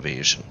 7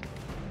 evasion.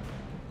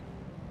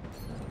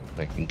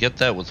 I can get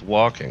that with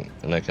walking,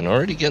 and I can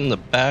already get in the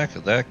back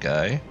of that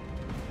guy.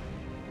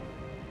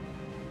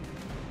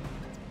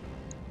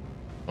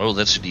 Oh,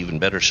 that's an even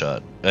better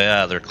shot.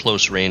 Yeah, they're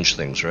close range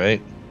things,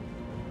 right?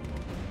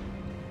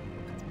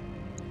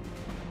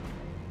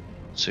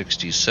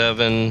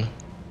 67.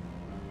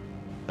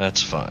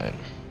 That's fine.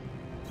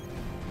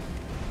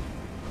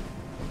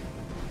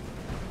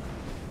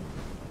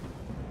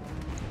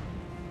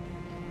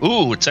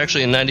 Ooh, it's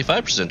actually a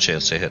 95%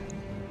 chance to hit.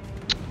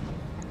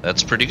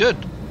 That's pretty good.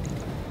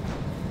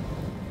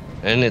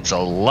 And it's a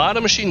lot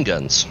of machine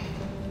guns.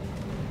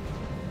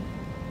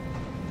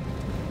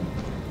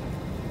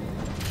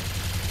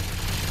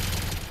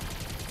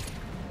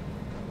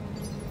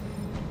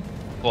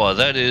 Boy,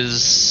 that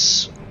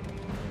is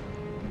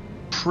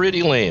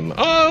pretty lame.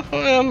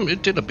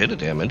 It did a bit of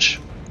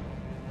damage.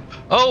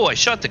 Oh, I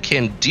shot the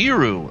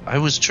Kandiru.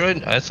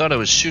 I thought I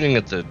was shooting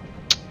at the...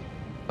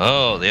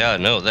 Oh, yeah,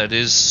 no, that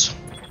is...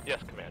 Yes,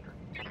 Commander.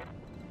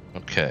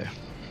 Okay.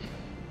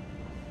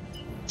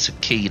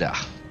 Cicada.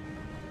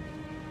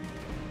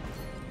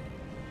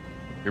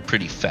 You're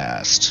pretty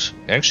fast.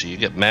 Actually, you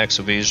get max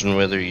evasion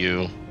whether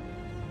you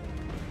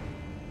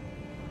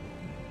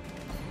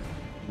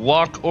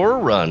walk or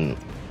run.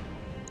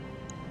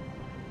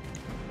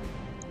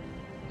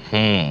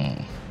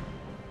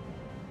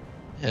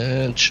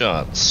 And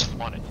shots.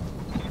 On it.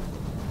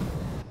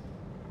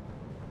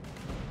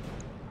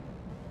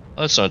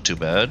 That's not too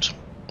bad.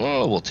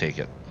 Well, we'll take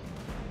it.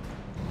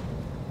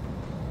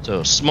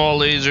 So, small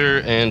laser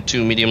and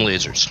 2 medium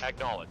lasers.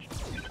 Acknowledged.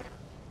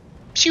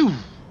 Phew!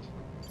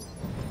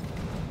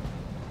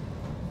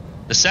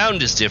 The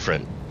sound is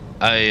different.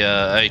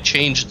 I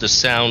changed the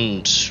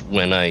sound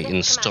when I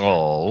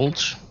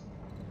installed.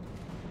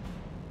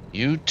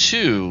 You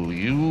too.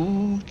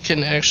 You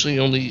can actually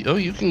only... Oh,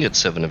 you can get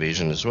 7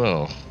 evasion as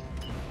well.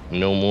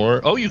 No more.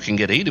 Oh, you can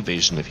get 8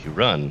 evasion if you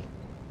run.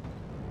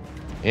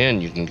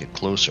 And you can get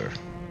closer.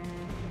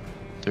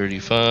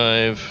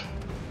 35.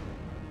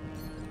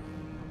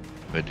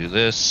 If I do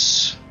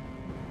this,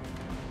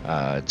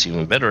 it's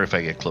even better if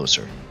I get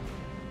closer.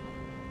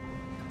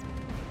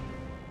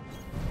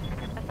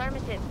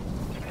 Affirmative.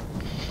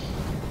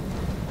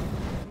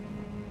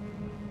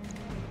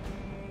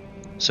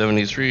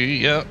 73,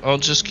 yeah, I'll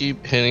just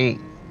keep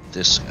hitting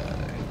this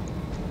guy.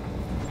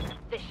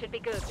 This should be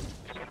good.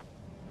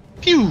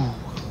 Pew!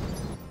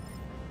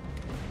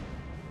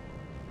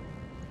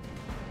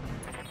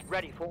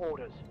 Ready for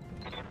orders.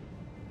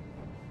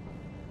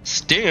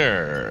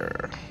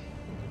 Stinger!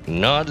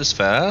 Not as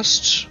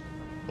fast.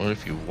 What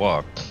if you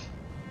walk?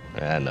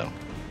 Ah, no.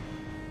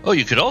 Oh,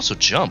 you could also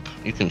jump.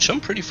 You can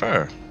jump pretty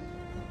far.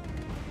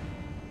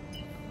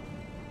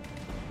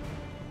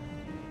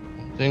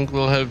 I think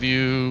we'll have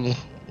you...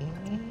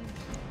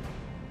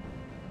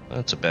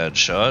 That's a bad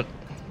shot.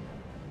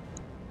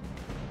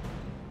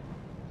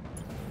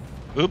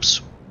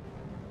 Oops.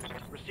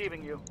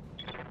 Receiving you.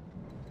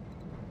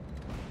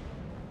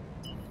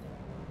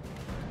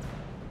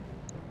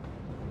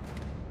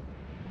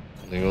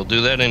 I think we'll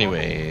do that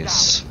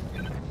anyways.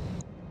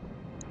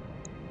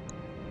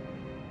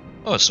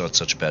 Oh, it's not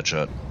such a bad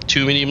shot.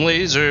 2 medium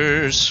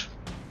lasers.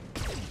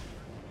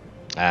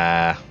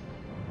 Ah.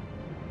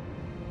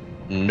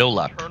 No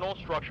luck. Internal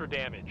structure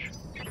damage.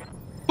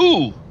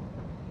 Who?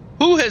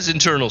 Who has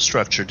internal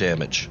structure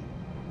damage?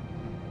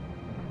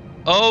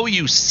 Oh,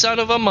 you son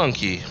of a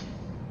monkey.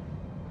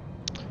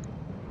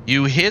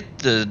 You hit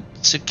the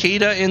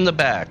cicada in the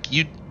back.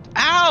 You...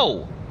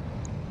 Ow!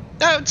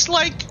 That's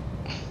like...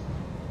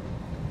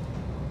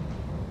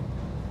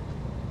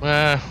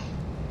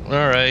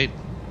 Alright.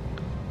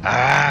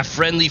 Ah,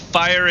 friendly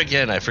fire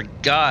again. I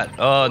forgot.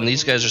 Oh, and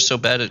these guys are so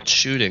bad at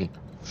shooting.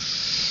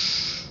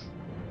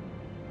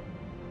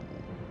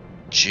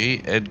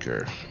 J.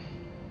 Edgar.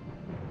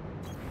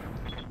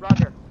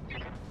 Roger.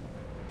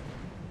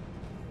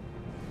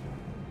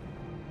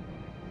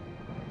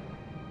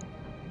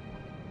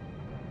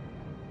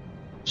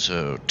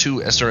 So,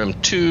 2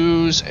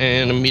 SRM2s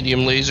and a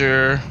medium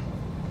laser.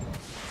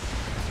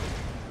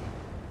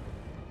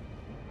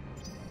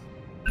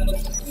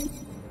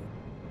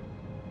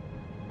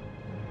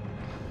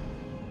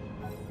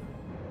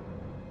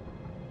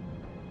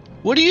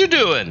 What are you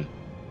doing?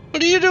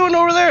 What are you doing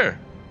over there?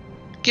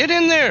 Get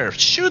in there!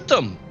 Shoot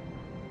them!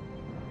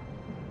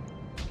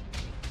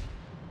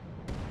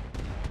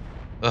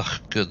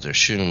 Ugh, good, they're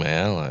shooting my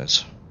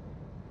allies.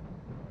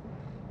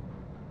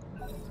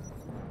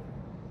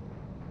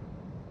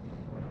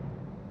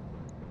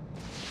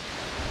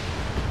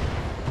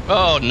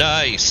 Oh,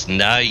 nice,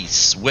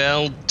 nice.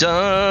 Well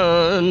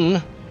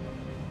done.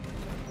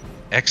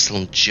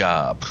 Excellent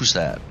job. Who's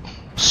that?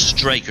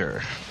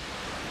 Striker.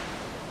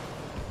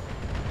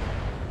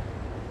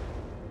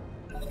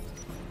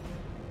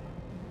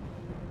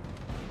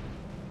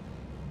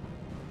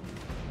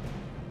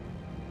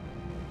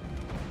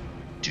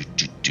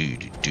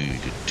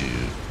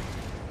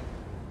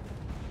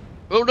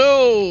 Oh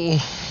no!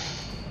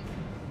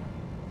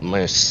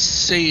 My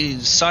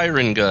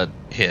siren got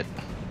hit.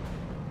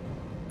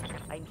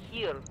 I'm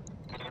here.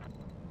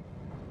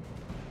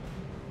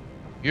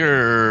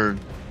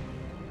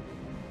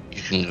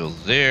 You can go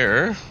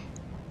there.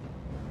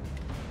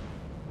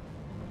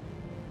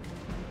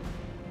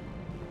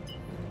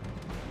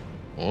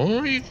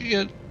 Or you can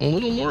get a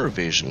little more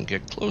evasion,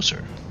 get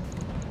closer.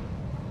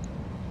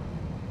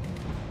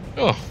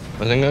 Oh,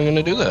 I think I'm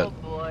gonna do that. Oh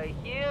boy,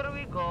 here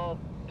we go.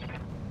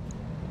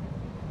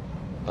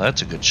 Well,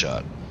 that's a good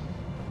shot.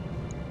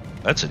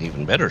 That's an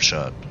even better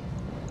shot.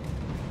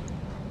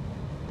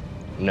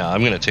 No,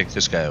 I'm gonna take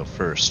this guy out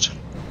first.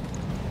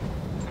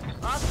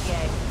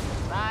 Okay,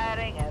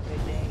 firing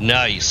everything.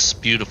 Nice,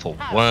 beautiful.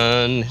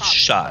 One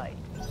shot.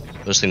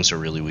 Those things are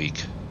really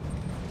weak.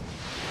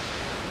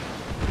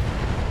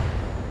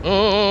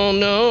 Oh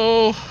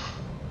no!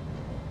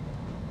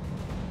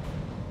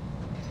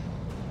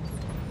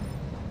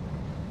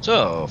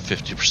 So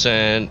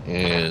 50%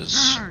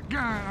 is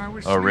God, I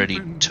was already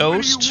sleeping.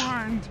 toast.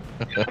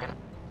 What do you want?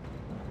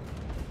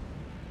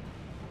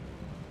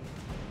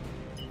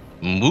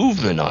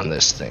 Movement on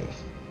this thing.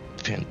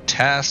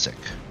 Fantastic.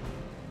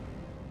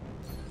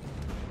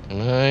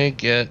 Can I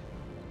get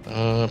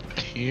up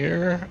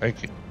here? I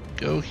could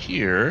go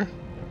here.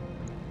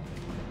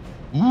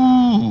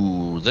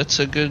 Ooh, that's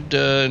a good,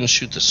 and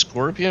shoot the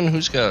scorpion.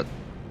 Who's got...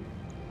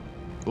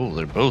 Oh,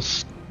 they're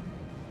both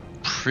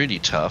pretty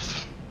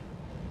tough.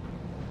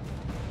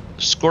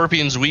 The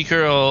scorpion's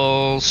weaker.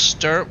 I'll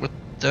start with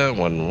that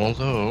one.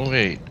 Although,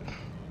 wait.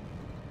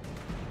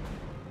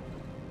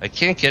 I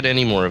can't get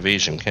any more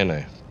evasion, can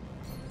I?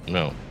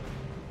 No.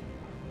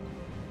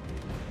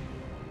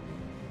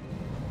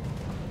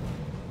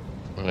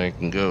 And I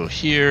can go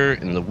here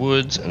in the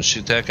woods and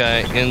shoot that guy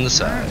in the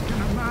side.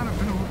 Asking a lot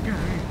of an old guy.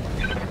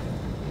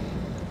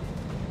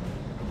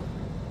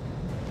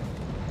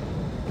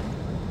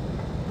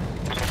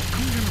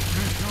 I'm gonna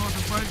press all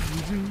the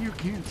buttons and you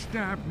can't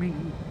stop me.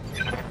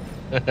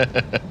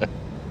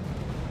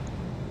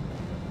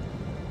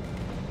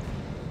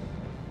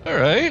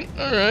 Alright,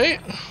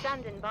 alright.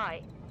 Standing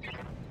by.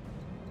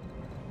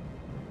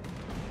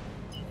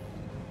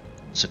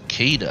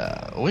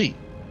 Cicada. Wait.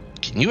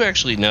 Can you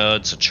actually... No,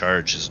 it's a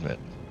charge, isn't it?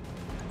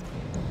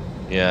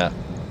 Yeah.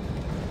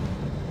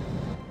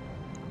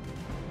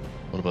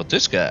 What about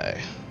this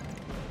guy?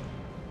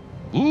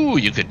 Ooh,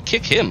 you could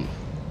kick him.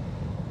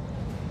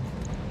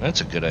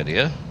 That's a good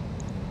idea.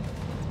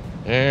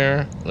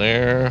 There,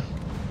 there.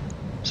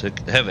 Does it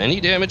have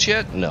any damage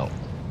yet? No.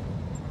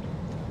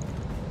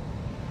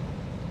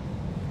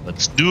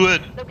 Let's do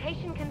it.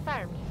 Location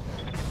confirmed.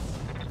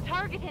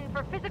 Targeting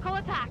for physical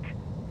attack.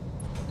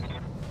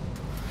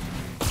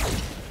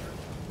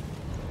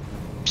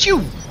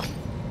 Phew!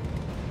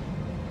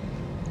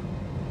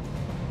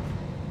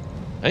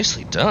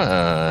 Nicely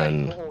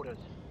done. Ready for orders.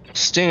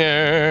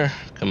 Stinger,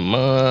 come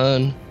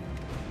on.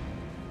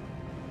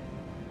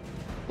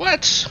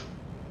 What?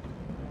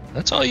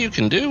 That's all you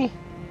can do?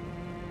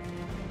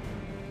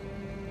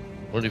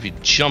 What if you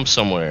jump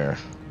somewhere?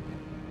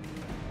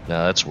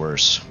 No, that's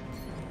worse.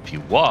 If you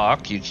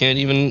walk, you can't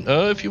even...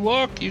 if you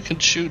walk, you can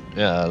shoot...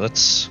 Yeah,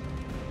 that's...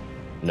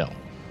 No.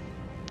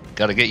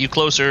 Gotta get you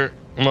closer.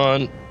 Come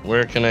on.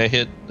 Where can I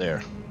hit?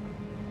 There.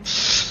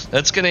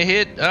 That's gonna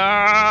hit...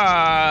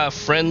 Ah!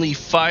 Friendly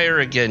fire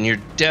again. You're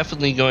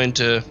definitely going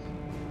to...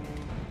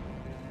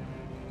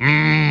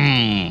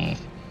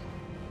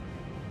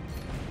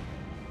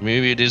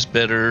 Maybe it is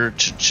better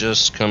to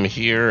just come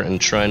here and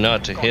try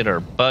not to hit our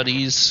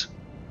buddies.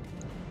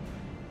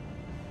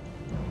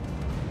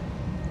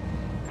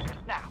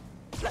 Now,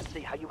 let's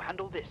see how you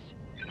handle this.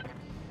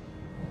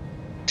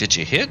 Did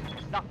you hit?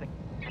 Nothing.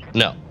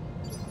 No.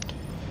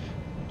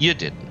 You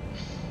didn't.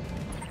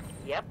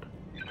 Yep.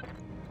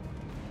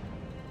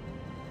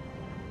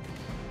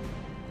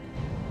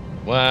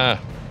 Wow.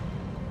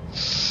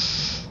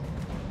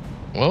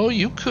 Well,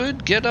 you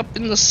could get up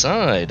in the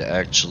side,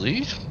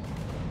 actually.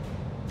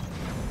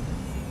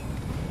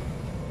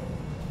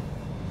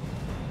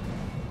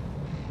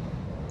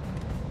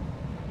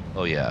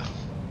 Oh, yeah.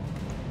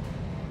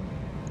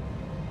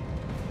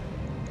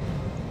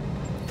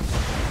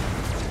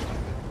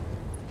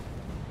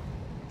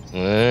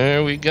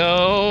 There we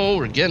go.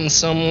 We're getting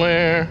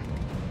somewhere.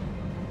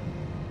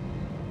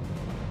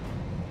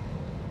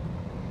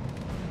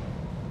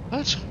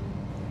 What?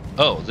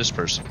 Oh, this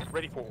person.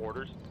 Ready for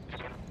orders.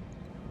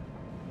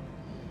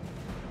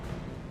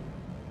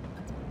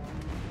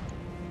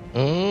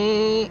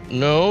 Oh,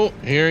 no.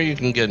 Here you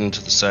can get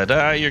into the side.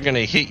 Ah, you're gonna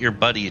hit your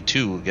buddy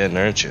too again,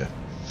 aren't you?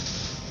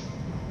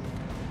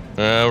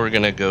 We're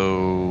gonna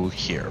go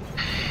here.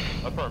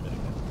 Affirmative.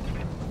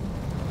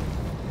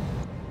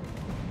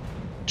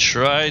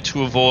 Try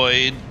to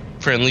avoid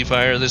friendly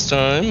fire this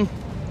time.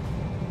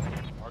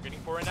 Targeting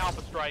for an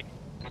alpha strike.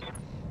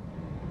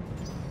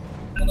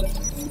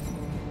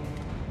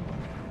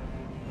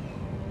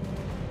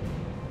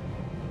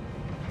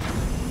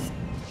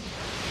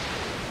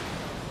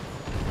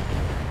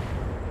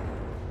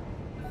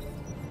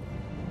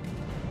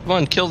 Come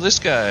on, kill this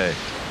guy.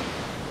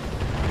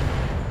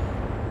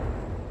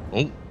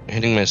 Oh,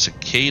 hitting my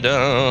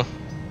cicada.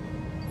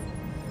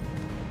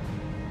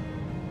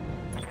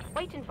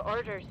 Waiting for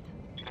orders.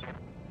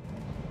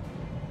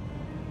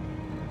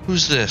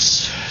 Who's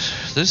this?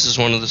 This is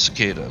one of the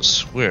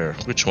cicadas. Where?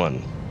 Which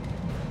one?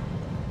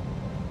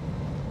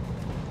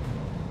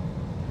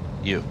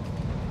 You.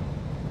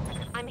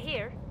 I'm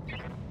here.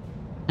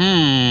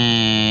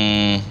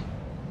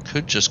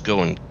 Could just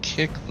go and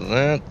kick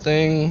that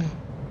thing.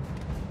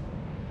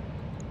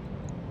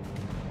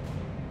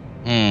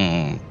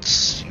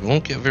 You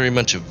won't get very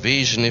much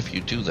evasion if you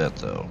do that,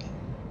 though.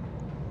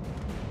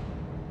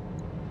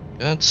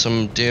 Got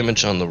some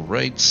damage on the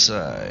right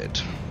side,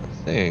 I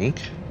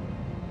think.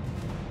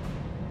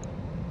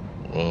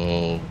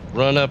 We'll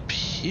run up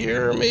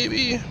here,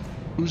 maybe?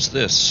 Who's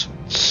this?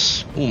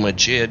 Oh, my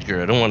J.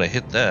 Edgar. I don't want to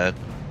hit that.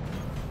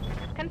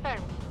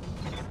 Confirmed.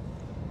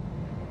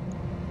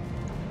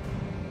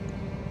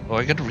 Oh,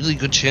 I got a really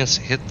good chance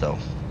to hit, though.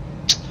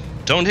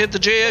 Don't hit the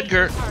J.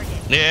 Edgar. Target.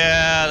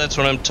 Yeah, that's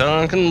what I'm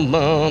talking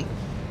about.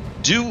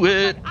 Do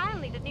it. Look, I'll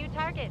need a new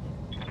target.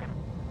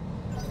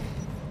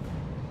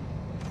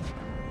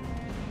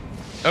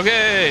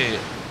 Okay.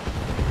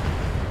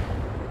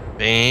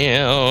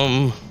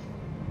 Bam.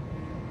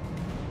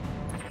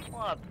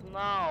 What?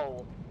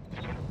 No.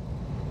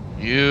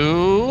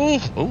 You.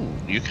 Oh,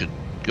 you could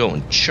go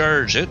and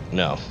charge it.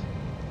 No,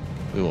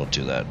 we won't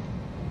do that.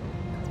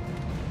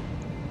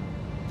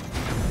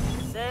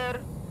 Sir?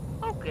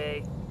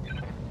 Okay.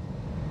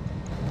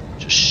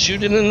 Just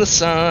shoot it in the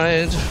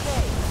side.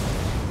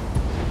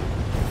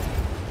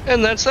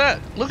 And that's that.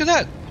 Look at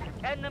that.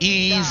 Enemy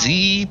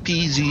Easy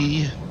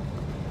peasy.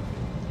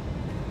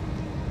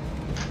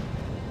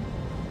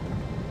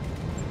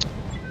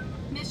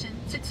 Mission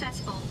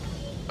successful.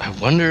 I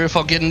wonder if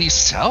I'll get any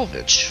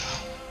salvage.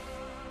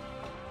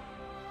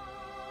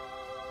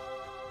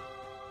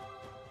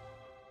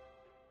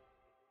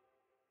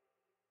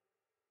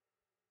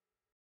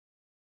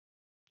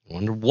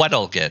 Wonder what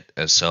I'll get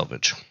as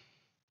salvage.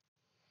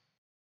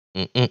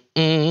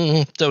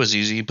 That was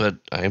easy, but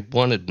I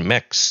wanted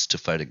mechs to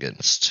fight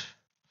against.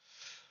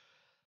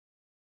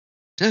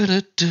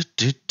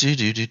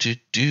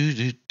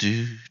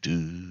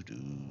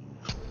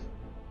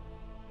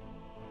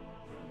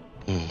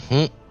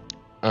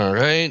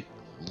 Alright.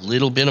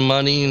 Little bit of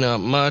money,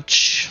 not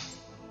much.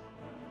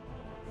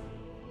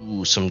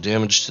 Ooh, some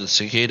damage to the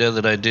cicada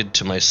that I did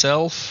to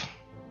myself.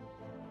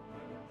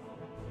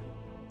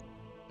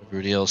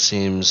 Everybody else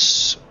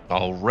seems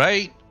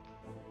alright.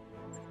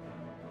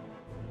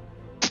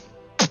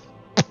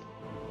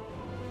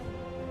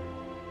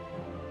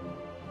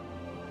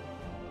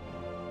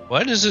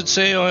 Why does it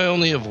say I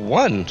only have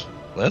one?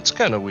 That's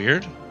kind of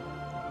weird.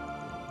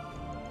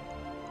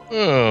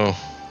 Oh.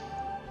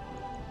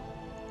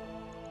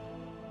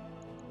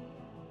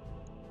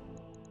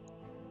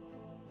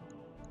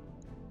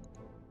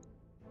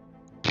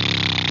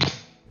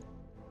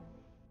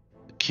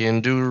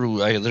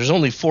 Kanduru. There's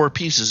only 4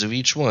 pieces of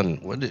each one.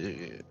 What?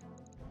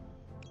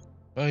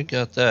 I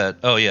got that.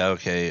 Oh yeah,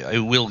 okay. It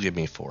will give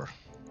me 4.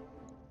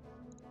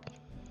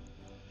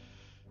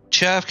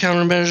 Chaff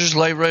countermeasures,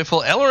 light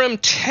rifle, LRM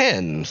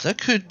 10. That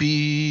could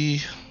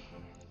be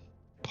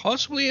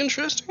possibly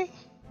interesting.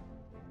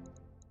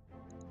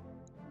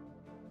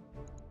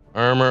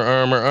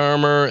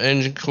 Armor,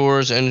 engine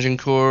cores,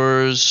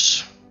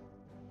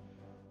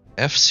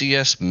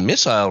 FCS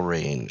missile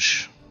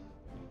range.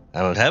 I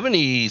don't have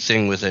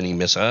anything with any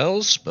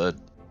missiles, but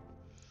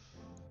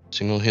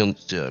single hill.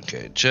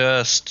 Okay,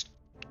 just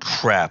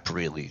crap,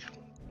 really.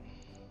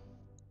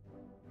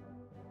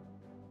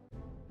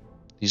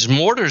 These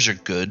mortars are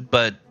good,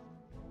 but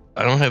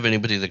I don't have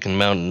anybody that can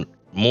mount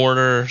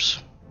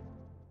mortars.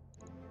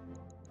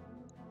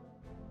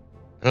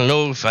 I don't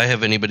know if I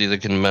have anybody that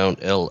can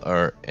mount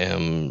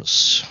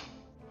LRMs,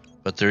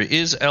 but there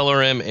is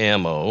LRM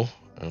ammo.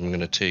 I'm going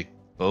to take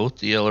both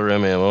the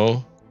LRM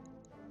ammo.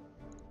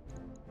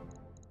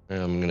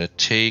 And I'm going to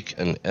take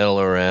an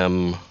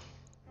LRM.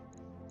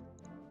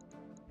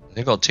 I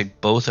think I'll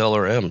take both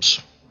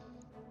LRMs.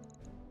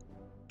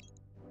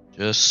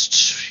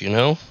 Just, you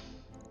know.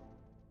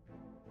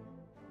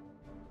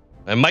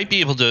 I might be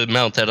able to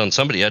mount that on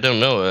somebody. I don't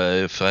know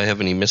if I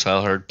have any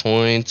missile hard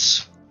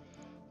points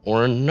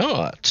or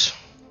not.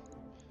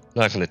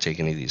 I'm not going to take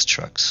any of these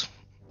trucks.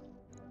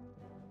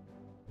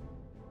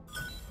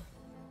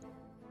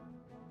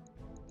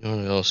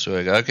 What else do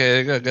I got?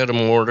 Okay, I got a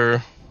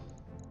mortar.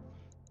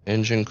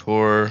 Engine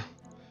core.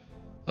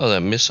 Oh,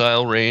 that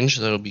missile range.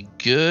 That'll be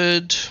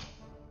good.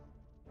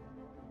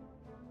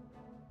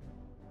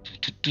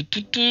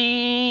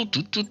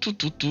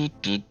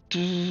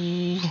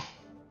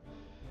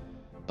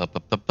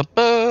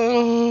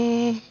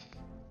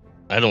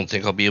 I don't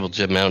think I'll be able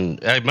to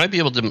mount. I might be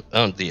able to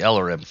mount the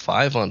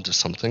LRM-5 onto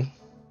something.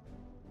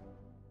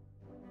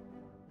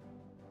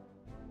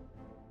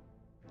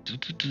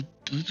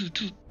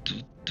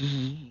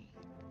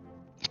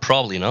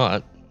 Probably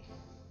not.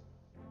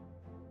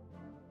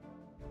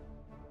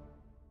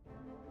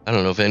 I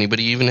don't know if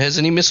anybody even has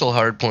any missile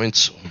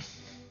hardpoints.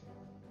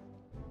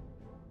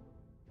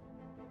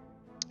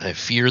 I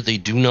fear they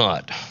do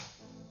not.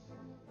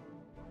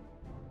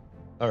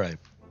 All right.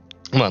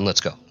 Come on,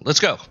 let's go. Let's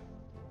go.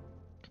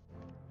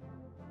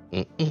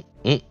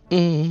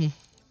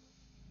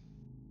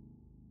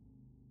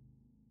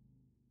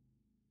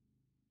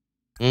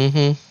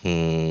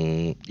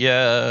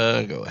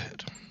 Yeah, go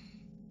ahead.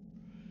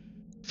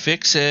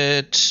 Fix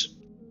it.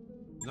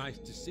 Nice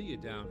to see you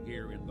down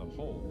here in the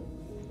hole.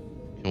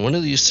 Can one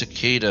of these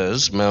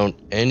cicadas mount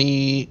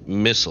any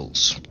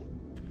missiles?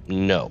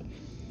 No.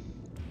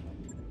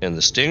 And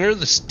the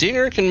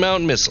Stinger can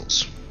mount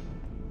missiles.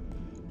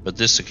 But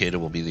this cicada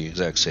will be the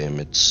exact same.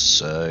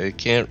 It's, it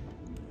can't...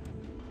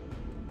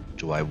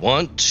 Do I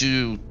want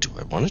to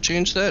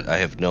change that? I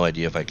have no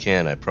idea if I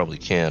can. I probably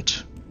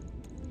can't.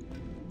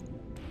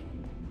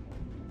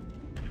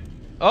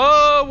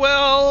 Oh,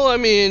 well, I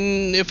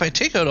mean, if I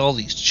take out all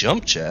these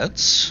jump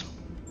jets...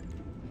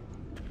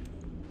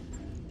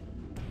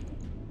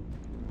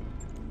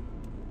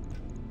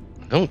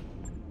 I don't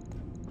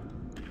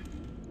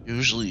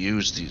Usually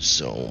use these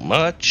so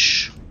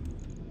much.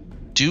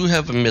 Do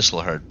have a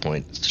missile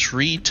hardpoint.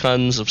 3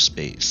 tons of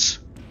space.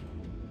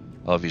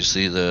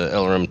 Obviously, the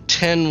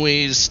LRM-10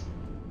 weighs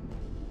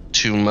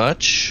too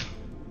much.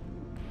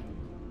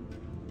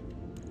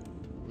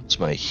 What's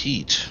my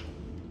heat?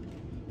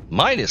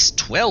 Minus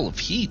 12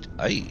 heat.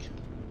 Aye.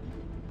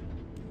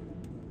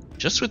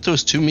 Just with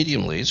those 2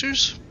 medium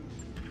lasers?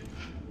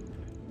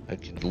 I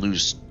can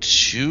lose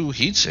 2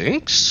 heat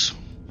sinks.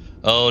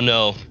 Oh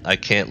no, I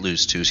can't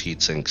lose 2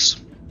 heat sinks.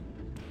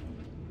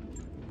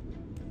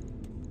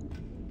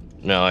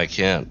 No, I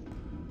can't.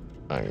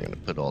 I'm gonna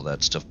put all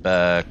that stuff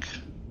back.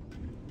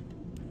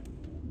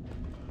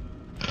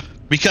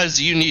 Because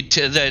you need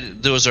to,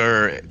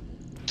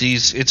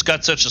 it's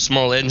got such a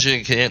small engine,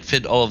 it can't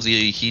fit all of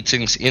the heat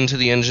sinks into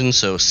the engine,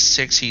 so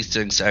 6 heat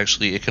sinks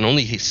actually, it can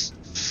only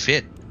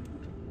fit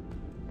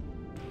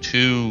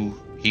 2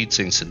 heat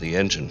sinks in the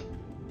engine.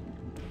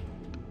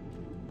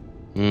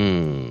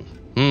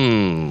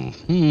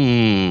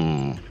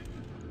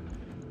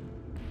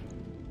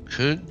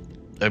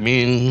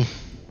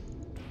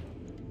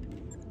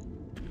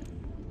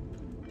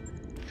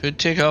 Could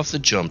take off the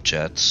jump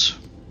jets.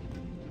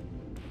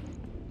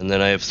 And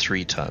then I have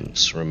 3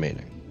 tons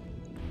remaining.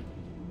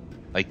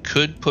 I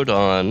could put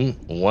on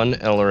 1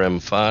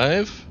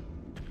 LRM-5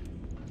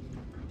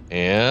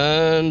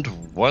 and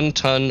 1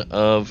 ton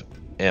of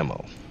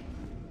ammo,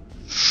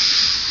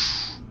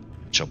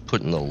 which I'll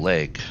put in the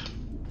leg.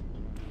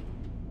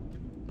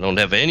 I don't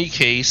have any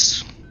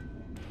case.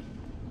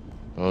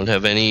 I don't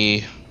have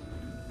any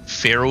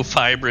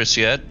ferrofibrous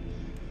yet.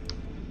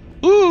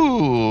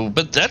 Ooh,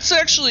 but that's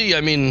actually,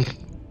 I mean,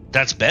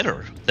 that's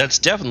better. That's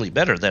definitely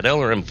better. That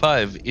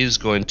LRM-5 is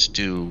going to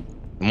do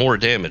more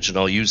damage, and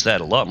I'll use that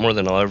a lot more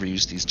than I'll ever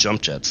use these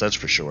jump jets, that's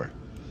for sure.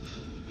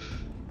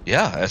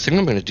 Yeah, I think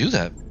I'm going to do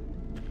that.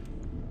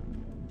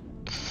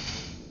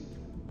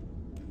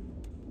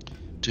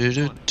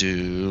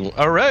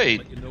 Alright.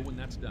 Let you know when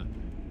that's done.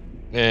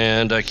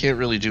 And I can't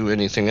really do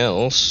anything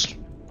else.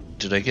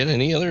 Did I get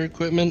any other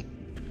equipment?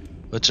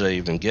 What did I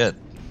even get?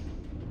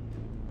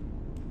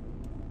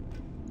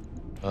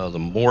 The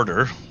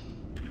mortar.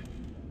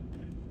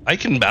 I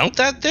can mount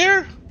that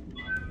there?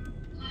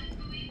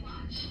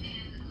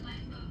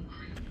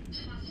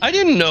 I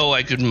didn't know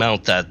I could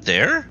mount that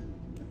there.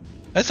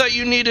 I thought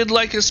you needed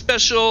like a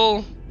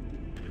special...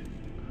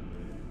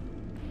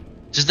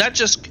 Is that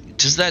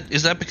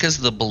because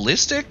of the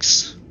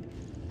ballistics?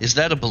 Is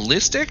that a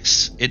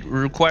ballistics? It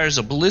requires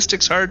a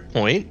ballistics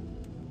hardpoint.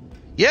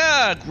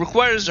 Yeah, it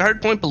requires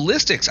hardpoint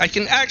ballistics. I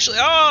can actually...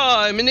 Oh,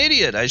 I'm an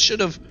idiot. I should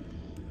have...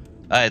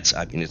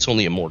 it's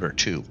only a mortar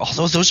too.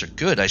 Although those are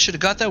good. I should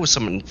have got that with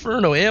some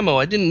Inferno ammo.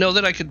 I didn't know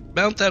that I could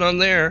mount that on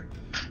there.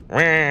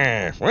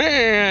 How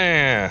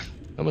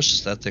much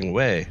does that thing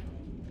weigh?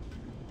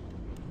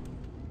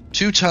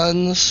 2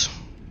 tons.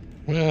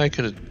 Well, I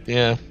could have...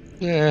 Yeah.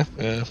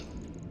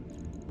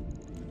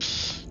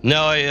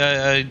 No,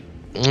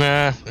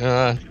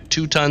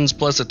 2 tons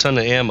plus a ton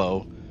of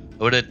ammo.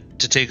 I would have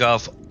to take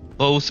off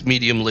both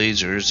medium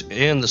lasers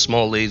and the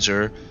small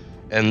laser,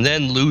 and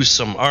then lose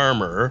some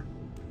armor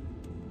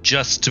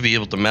just to be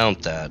able to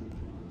mount that.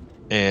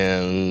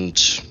 And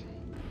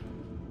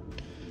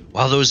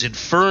while those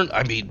if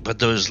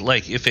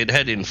it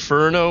had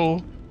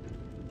Inferno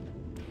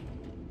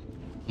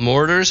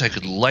mortars, I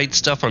could light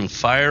stuff on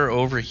fire,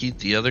 overheat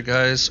the other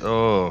guys.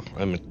 Oh,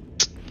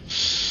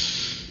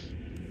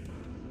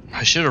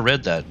 I should have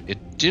read that.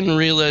 It didn't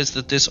realize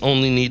that this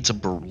only needs a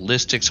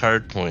ballistics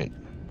hardpoint.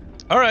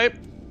 Alright.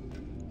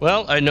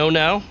 Well, I know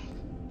now.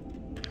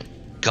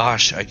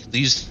 Gosh,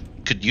 these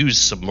could use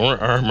some more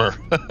armor.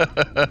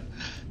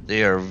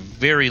 They are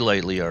very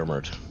lightly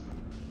armored.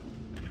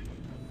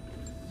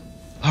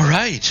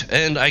 Alright,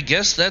 and I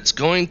guess that's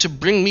going to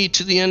bring me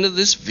to the end of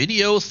this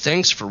video.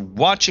 Thanks for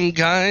watching,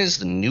 guys.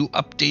 The new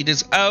update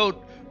is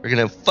out. We're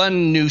going to have a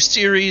fun new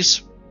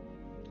series.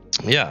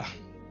 Yeah,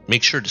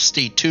 make sure to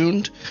stay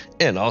tuned,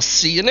 and I'll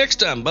see you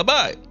next time.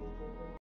 Bye-bye.